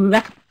that and to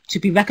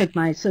be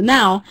recognized. So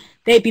now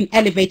they've been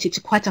elevated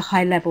to quite a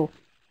high level.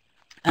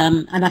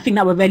 And I think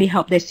that will really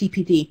help their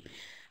CPD.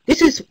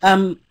 This is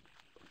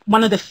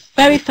one of the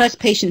very first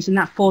patients in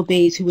that 4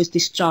 days who was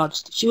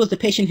discharged. She was the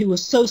patient who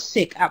was so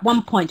sick. At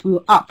one point, we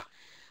were up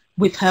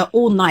with her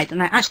all night,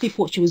 and I actually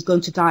thought she was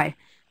going to die.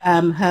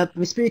 Her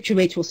respiratory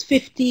rate was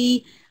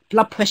 50,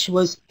 blood pressure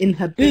was in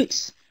her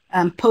boots,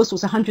 pulse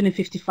was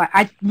 155.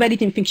 I really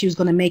didn't think she was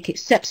going to make it.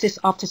 Sepsis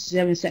after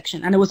cesarean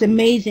section. And it was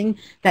amazing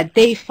that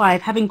day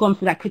 5, having gone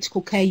through that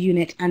critical care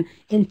unit and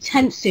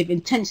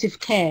intensive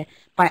care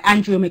by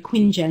Andrea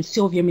McQuinja and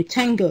Sylvia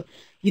Mitengo,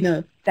 you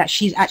know, that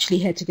she's actually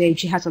here today and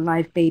she has a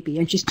live baby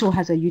and she still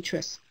has a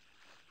uterus.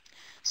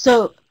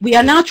 So we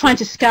are now trying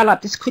to scale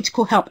up this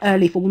critical help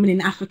early for women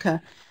in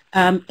Africa.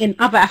 In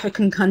other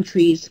African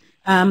countries,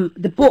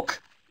 the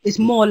book is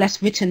more or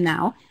less written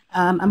now,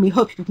 and we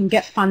hope we can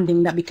get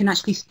funding that we can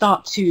actually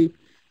start to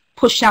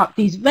push out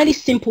these very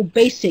simple,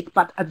 basic,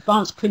 but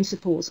advanced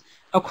principles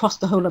across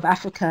the whole of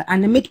Africa.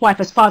 And the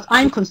midwife, as far as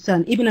I'm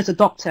concerned, even as a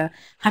doctor,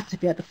 has to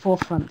be at the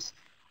forefront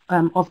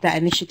of that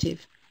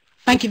initiative.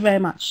 Thank you very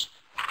much.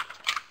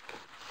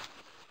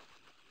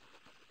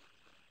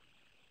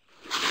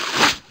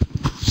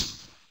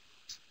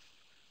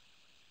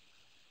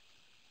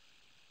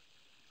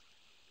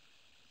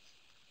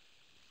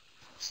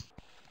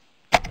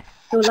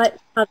 So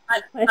let's have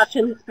some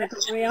questions for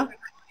Gloria.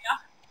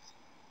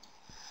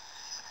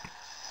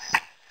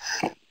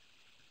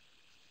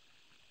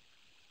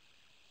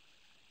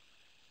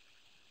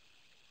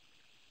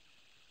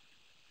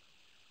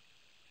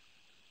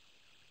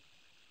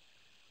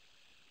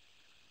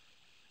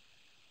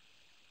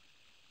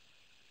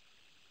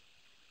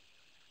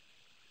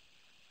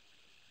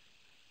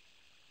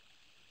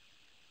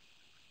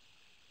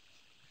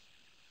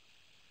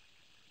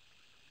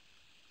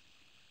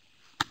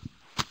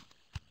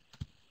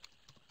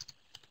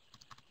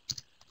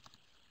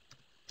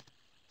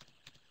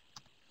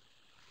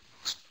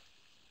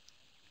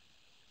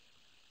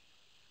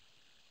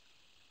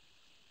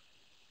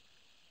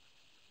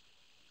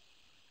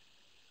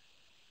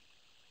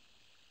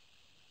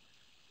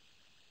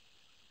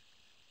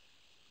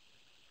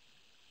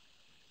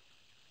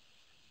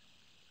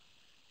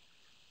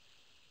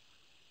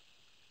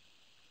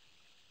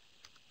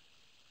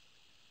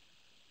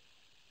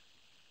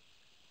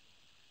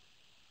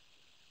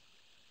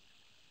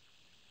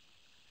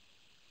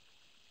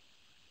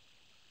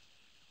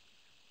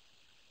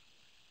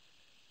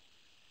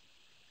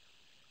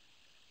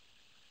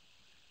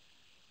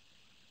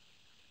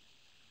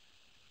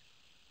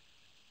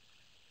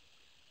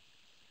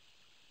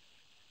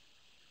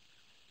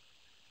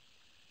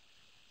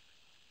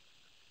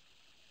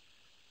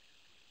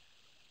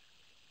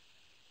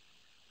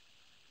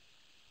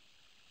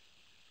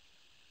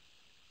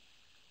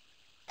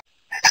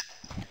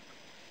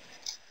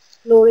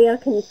 Gloria,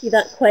 can you see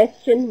that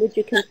question? Would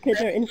you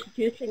consider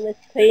introducing this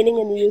training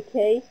in the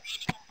UK?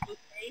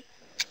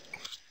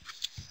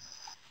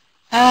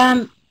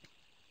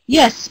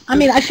 Yes, I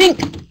mean, I think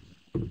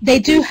they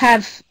do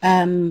have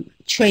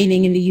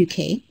training in the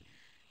UK,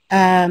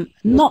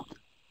 not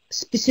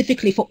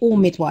specifically for all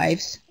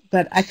midwives,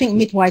 but I think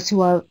midwives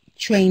who are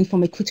trained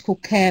from a critical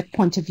care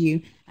point of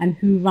view and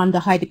who run the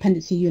high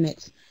dependency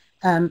units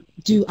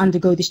do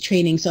undergo this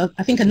training. So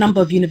I think a number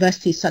of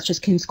universities such as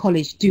King's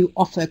College do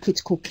offer a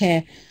critical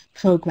care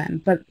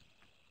program, but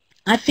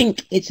I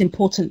think it's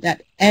important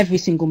that every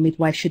single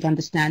midwife should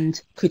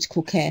understand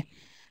critical care,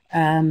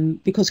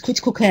 because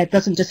critical care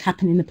doesn't just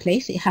happen in a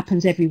place, it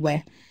happens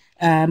everywhere.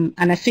 And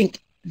I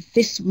think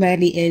this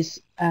really is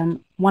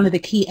one of the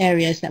key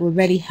areas that will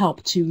really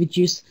help to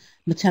reduce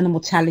maternal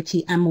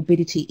mortality and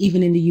morbidity,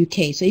 even in the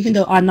UK. So even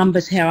though our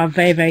numbers here are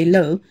very, very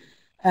low,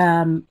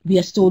 we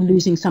are still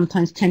losing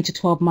sometimes 10 to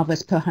 12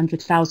 mothers per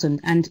 100,000,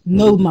 and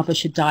no mother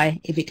should die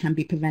if it can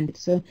be prevented.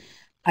 So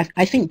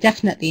I think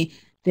definitely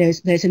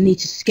there's a need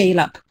to scale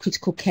up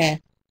critical care.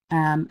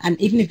 And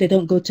even if they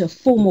don't go to a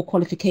formal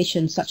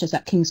qualification such as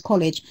at King's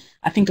College,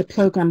 I think a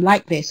program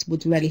like this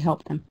would really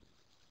help them.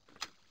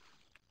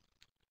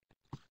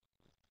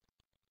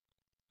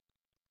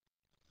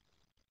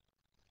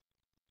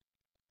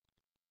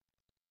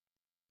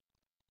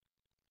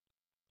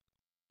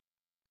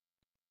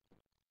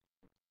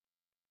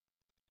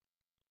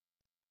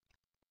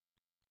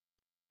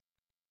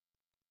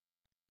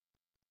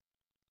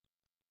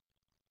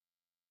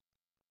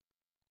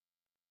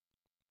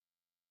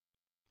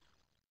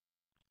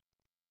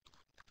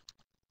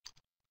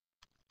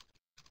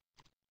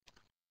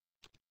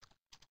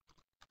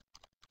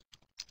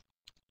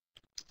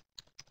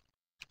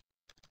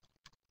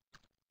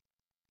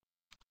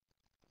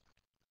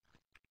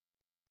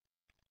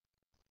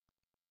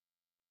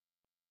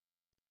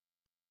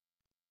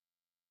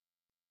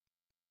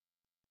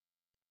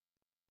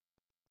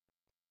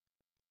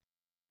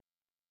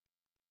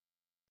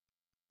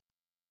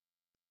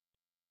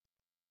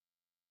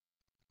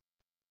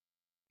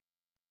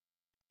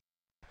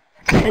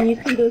 Can you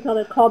see those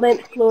other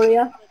comments,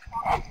 Gloria?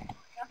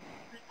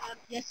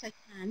 Yes, I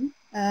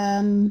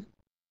can.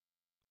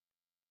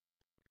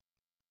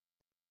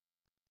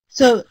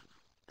 So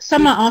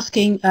some are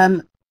asking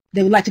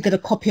they would like to get a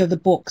copy of the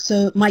book.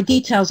 So my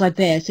details are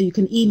there, so you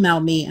can email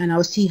me and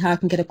I'll see how I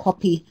can get a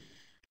copy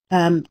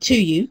to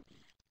you.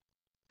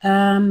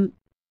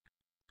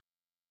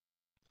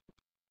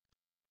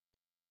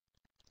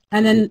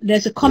 And then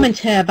there's a comment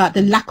here about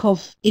the lack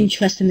of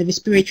interest in the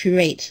respiratory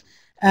rate.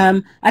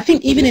 I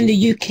think even in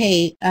the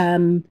UK,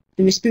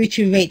 the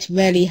respiratory rate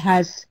really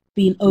has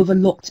been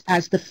overlooked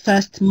as the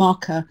first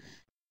marker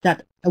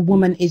that a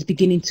woman is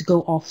beginning to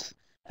go off.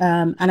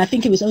 And I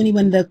think it was only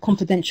when the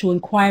confidential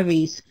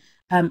inquiries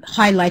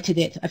highlighted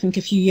it, I think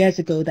a few years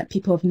ago, that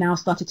people have now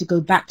started to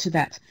go back to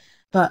that.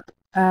 But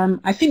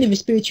I think the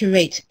respiratory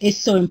rate is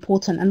so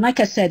important. And like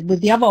I said, with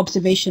the other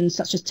observations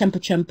such as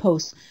temperature and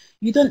pulse,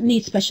 you don't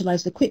need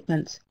specialized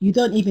equipment. You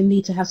don't even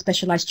need to have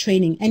specialized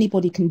training.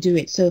 Anybody can do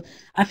it. So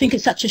I think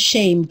it's such a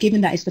shame, given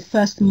that it's the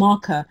first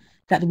marker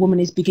that the woman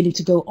is beginning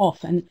to go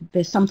off, and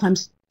there's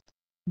sometimes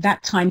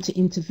that time to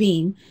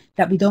intervene,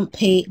 that we don't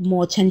pay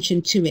more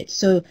attention to it.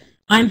 So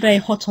I'm very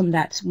hot on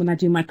that when I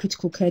do my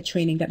critical care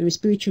training, that the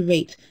respiratory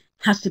rate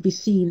has to be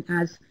seen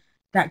as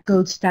that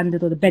gold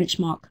standard or the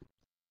benchmark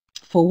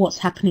for what's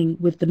happening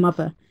with the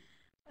mother.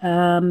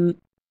 And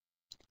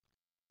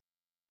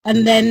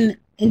then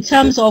in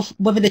terms of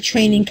whether the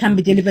training can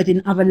be delivered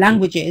in other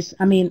languages,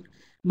 I mean,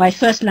 my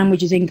first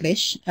language is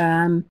English,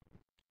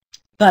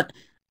 but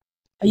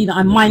you know,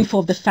 I'm mindful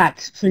of the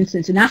fact, for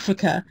instance, in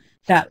Africa,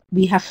 that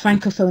we have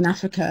Francophone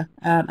Africa,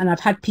 and I've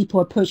had people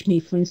approach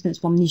me, for instance,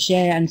 from Niger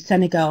and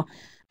Senegal,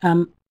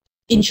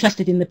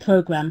 interested in the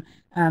program,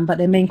 but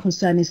their main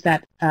concern is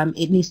that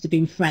it needs to be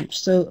in French.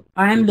 So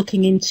I am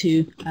looking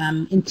into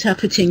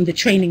interpreting the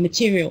training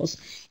materials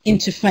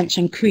into French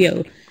and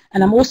Creole,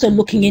 and I'm also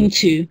looking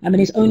into, I mean,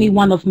 it's only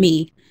one of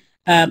me,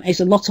 it's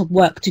a lot of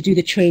work to do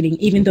the training,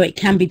 even though it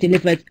can be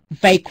delivered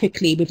very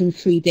quickly within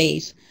 3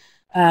 days.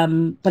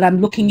 But I'm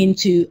looking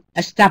into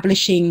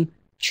establishing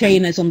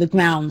trainers on the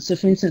ground. So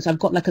for instance, I've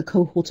got like a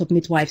cohort of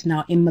midwives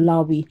now in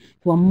Malawi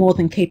who are more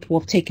than capable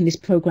of taking this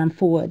program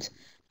forward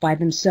by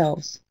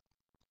themselves.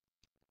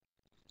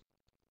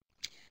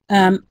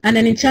 And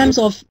then in terms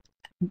of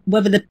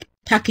whether the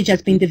package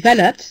has been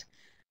developed,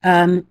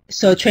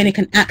 so a trainer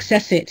can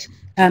access it,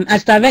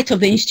 as director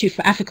of the Institute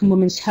for African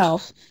Women's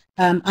Health,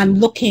 I'm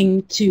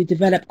looking to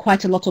develop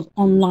quite a lot of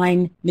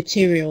online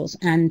materials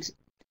and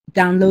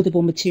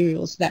downloadable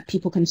materials that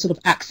people can sort of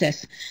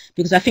access,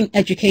 because I think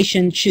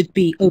education should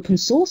be open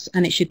source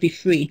and it should be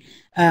free.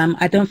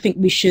 I don't think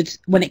we should,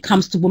 when it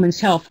comes to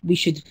women's health, we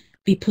should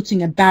be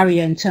putting a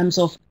barrier in terms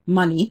of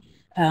money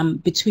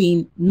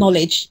between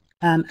knowledge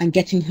and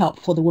getting help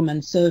for the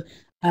woman. So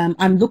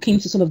I'm looking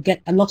to sort of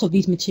get a lot of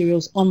these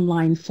materials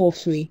online for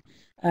free.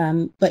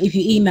 But if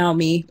you email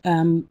me,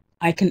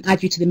 I can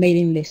add you to the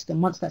mailing list,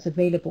 and once that's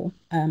available,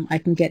 I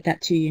can get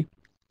that to you.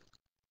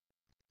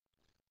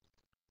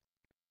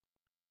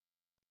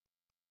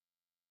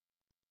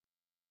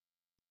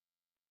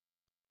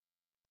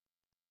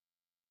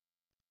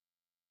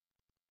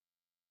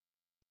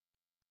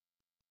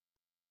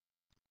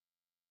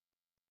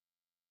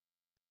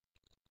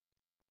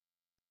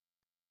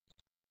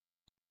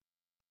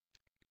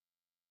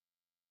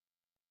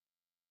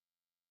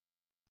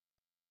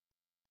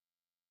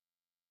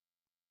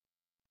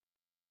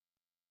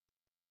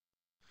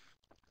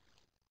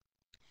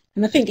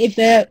 And I think if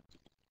there are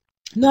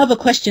no other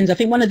questions, I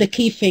think one of the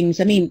key things,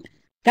 I mean,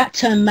 that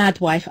term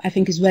midwife, I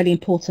think is really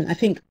important. I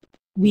think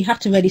we have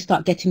to really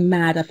start getting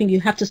mad. I think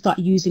you have to start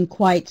using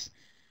quite,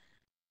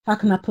 how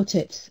can I put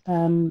it,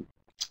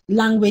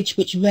 language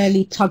which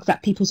really tugs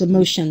at people's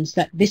emotions,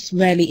 that this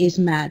really is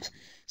mad.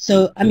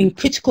 So, I mean,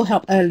 Critical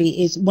Help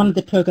Early is one of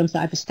the programs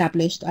that I've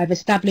established. I've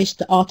established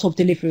the Art of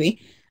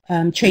Delivery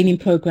training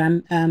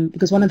program,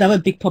 because one of the other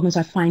big problems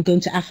I find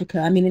going to Africa,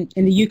 I mean,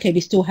 in the UK, we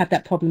still have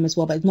that problem as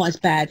well, but it's not as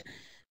bad.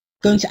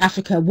 Going to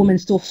Africa, women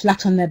still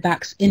flat on their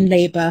backs in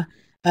labor,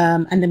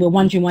 and then we're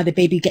wondering why the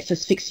baby gets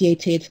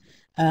asphyxiated.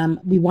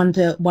 We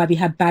wonder why we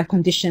have bad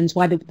conditions,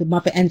 why the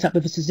mother ends up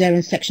with a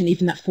cesarean section,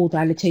 even at full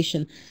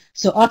dilatation.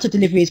 So Art of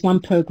Delivery is one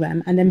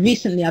program. And then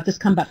recently I've just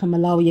come back from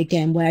Malawi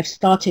again, where I've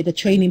started a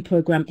training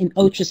program in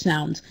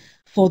ultrasound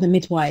for the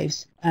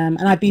midwives. And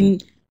I've been,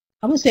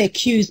 I won't say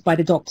accused by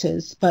the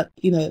doctors, but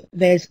you know,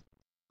 there's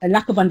a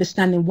lack of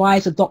understanding. Why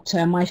as a doctor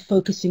am I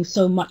focusing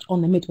so much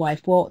on the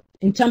midwife? Well,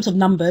 in terms of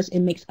numbers, it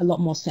makes a lot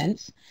more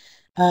sense.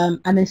 And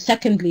then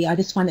secondly, I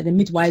just find that the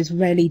midwives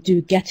rarely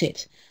do get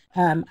it.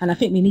 And I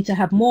think we need to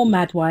have more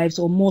midwives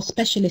or more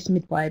specialist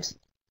midwives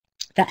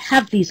that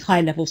have these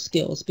high level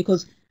skills,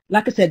 because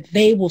like I said,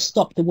 they will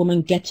stop the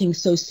woman getting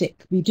so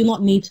sick. We do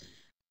not need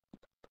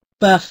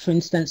birth, for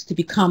instance, to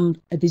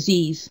become a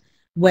disease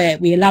where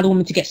we allow the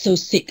woman to get so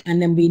sick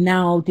and then we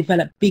now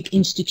develop big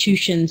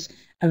institutions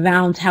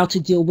around how to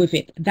deal with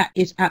it. That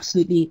is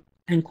absolutely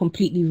and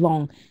completely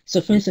wrong. So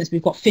for instance,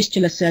 we've got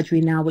fistula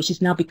surgery now, which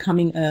is now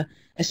becoming a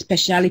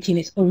speciality in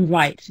its own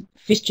right.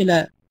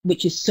 Fistula,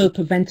 which is so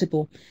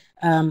preventable.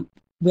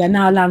 We are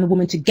now allowing the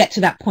woman to get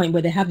to that point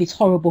where they have these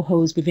horrible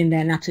holes within their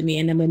anatomy,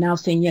 and then we're now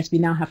saying, yes, we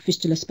now have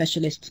fistula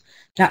specialists.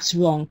 That's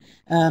wrong.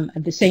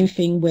 The same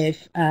thing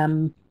with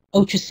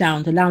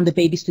ultrasound, allowing the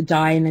babies to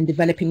die and then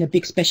developing a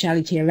big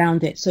speciality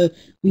around it. So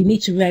we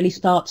need to really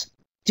start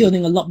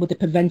dealing a lot with the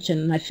prevention,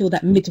 and I feel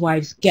that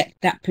midwives get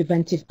that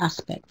preventive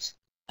aspect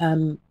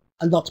a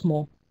lot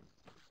more.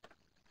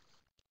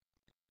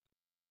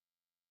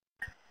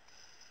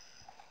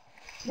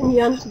 Can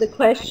you answer the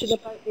question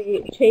about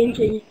the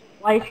changing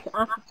wife's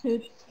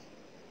attitudes?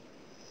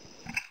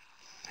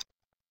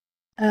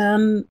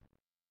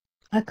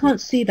 I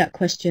can't see that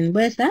question.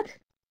 Where's that?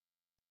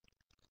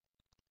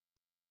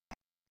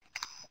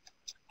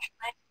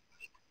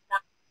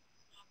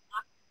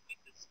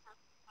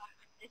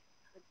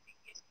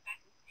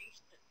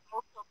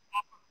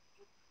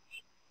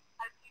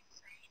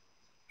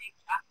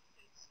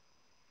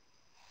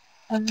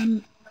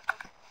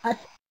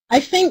 I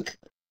think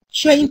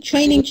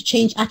training to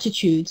change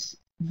attitudes,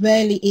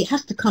 really, it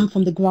has to come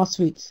from the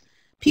grassroots.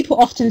 People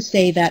often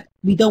say that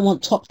we don't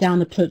want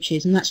top-down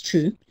approaches, and that's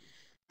true.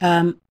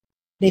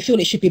 They feel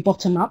it should be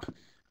bottom-up.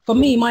 For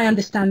me, my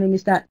understanding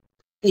is that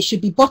it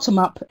should be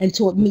bottom-up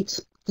until it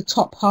meets the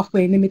top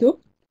halfway in the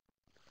middle.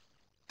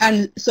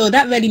 And so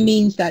that really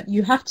means that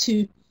you have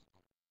to,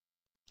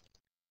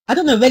 I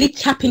don't know, really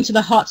tap into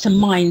the hearts and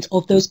minds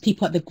of those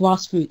people at the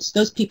grassroots,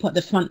 those people at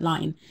the front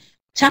line.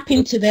 Tap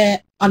into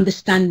their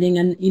understanding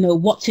and, you know,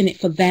 what's in it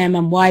for them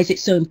and why is it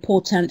so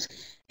important.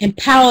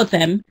 Empower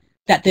them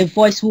that their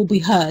voice will be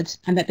heard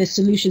and that their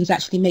solutions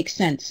actually make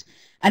sense.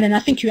 And then I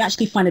think you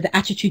actually find that the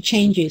attitude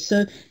changes.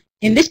 So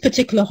in this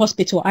particular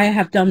hospital, I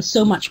have done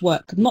so much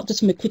work, not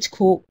just from a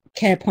critical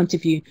care point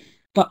of view,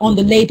 but on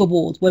the labour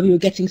ward where we were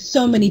getting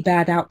so many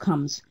bad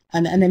outcomes.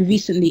 And then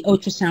recently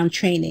ultrasound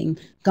training,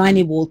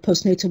 gynae ward,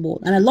 postnatal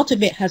ward. And a lot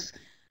of it has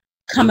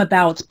come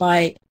about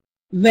by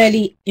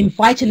really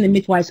inviting the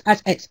midwives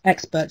as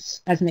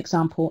experts, as an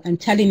example, and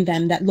telling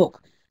them that,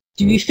 look,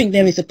 do you think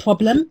there is a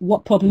problem?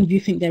 What problem do you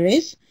think there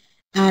is?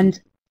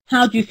 And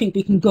how do you think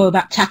we can go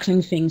about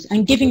tackling things,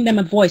 and giving them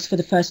a voice for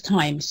the first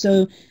time?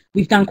 So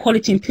we've done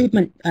quality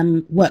improvement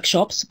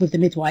workshops with the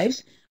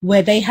midwives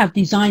where they have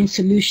designed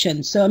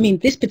solutions. So, I mean,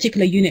 this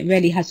particular unit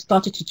really has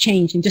started to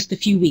change in just a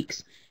few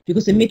weeks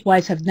because the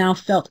midwives have now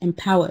felt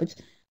empowered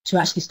to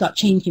actually start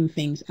changing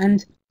things.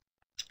 And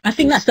I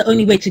think that's the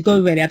only way to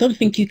go, really. I don't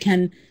think you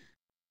can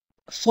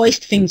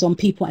foist things on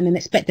people and then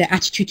expect their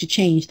attitude to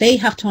change. They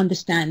have to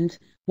understand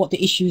what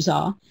the issues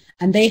are,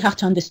 and they have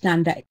to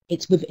understand that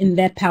it's within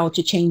their power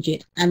to change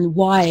it and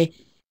why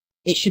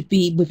it should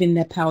be within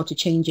their power to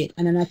change it.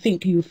 And then I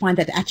think you will find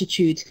that the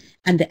attitude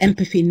and the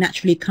empathy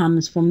naturally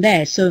comes from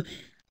there. So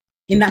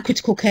in that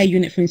critical care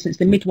unit, for instance,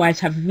 the midwives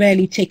have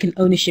really taken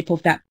ownership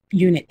of that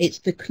unit. It's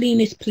the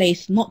cleanest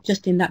place, not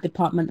just in that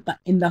department, but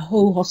in the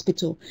whole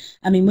hospital.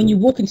 I mean, when you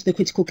walk into the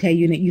critical care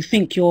unit, you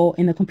think you're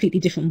in a completely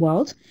different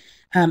world.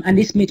 And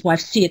these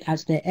midwives see it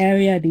as their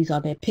area. These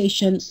are their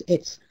patients.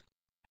 It's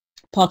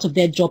part of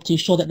their job to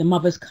ensure that the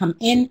mothers come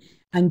in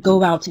and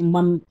go out in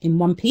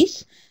one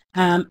piece.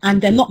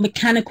 And they're not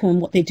mechanical in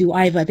what they do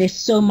either. There's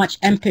so much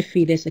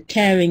empathy. There's the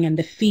caring and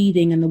the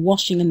feeding and the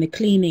washing and the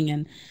cleaning.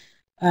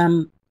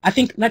 And I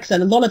think, like I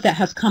said, a lot of that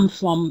has come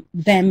from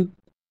them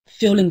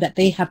feeling that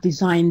they have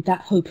designed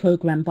that whole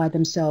program by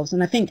themselves.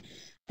 And I think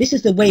this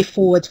is the way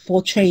forward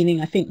for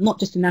training. I think not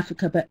just in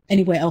Africa, but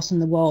anywhere else in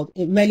the world.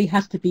 It really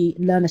has to be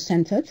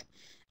learner-centered,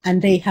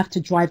 and they have to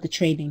drive the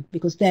training,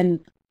 because then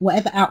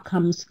whatever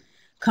outcomes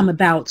come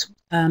about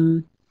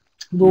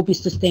will be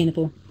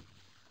sustainable.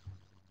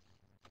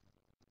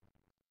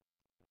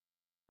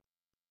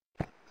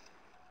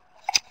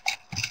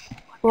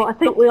 Well, I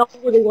think we all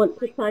really want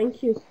to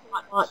thank you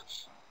so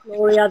much,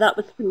 Gloria. That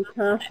was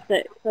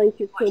fantastic. Thank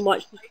you so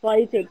much. The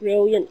slides are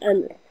brilliant,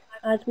 and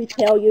as we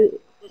tell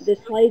you, the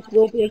slides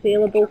will be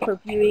available for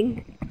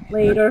viewing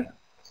later.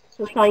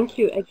 So thank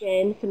you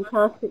again.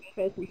 Fantastic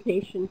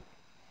presentation.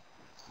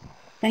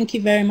 Thank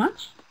you very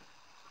much.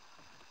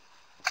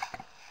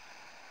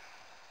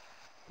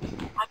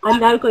 I'm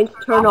now going to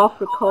turn off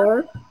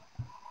record.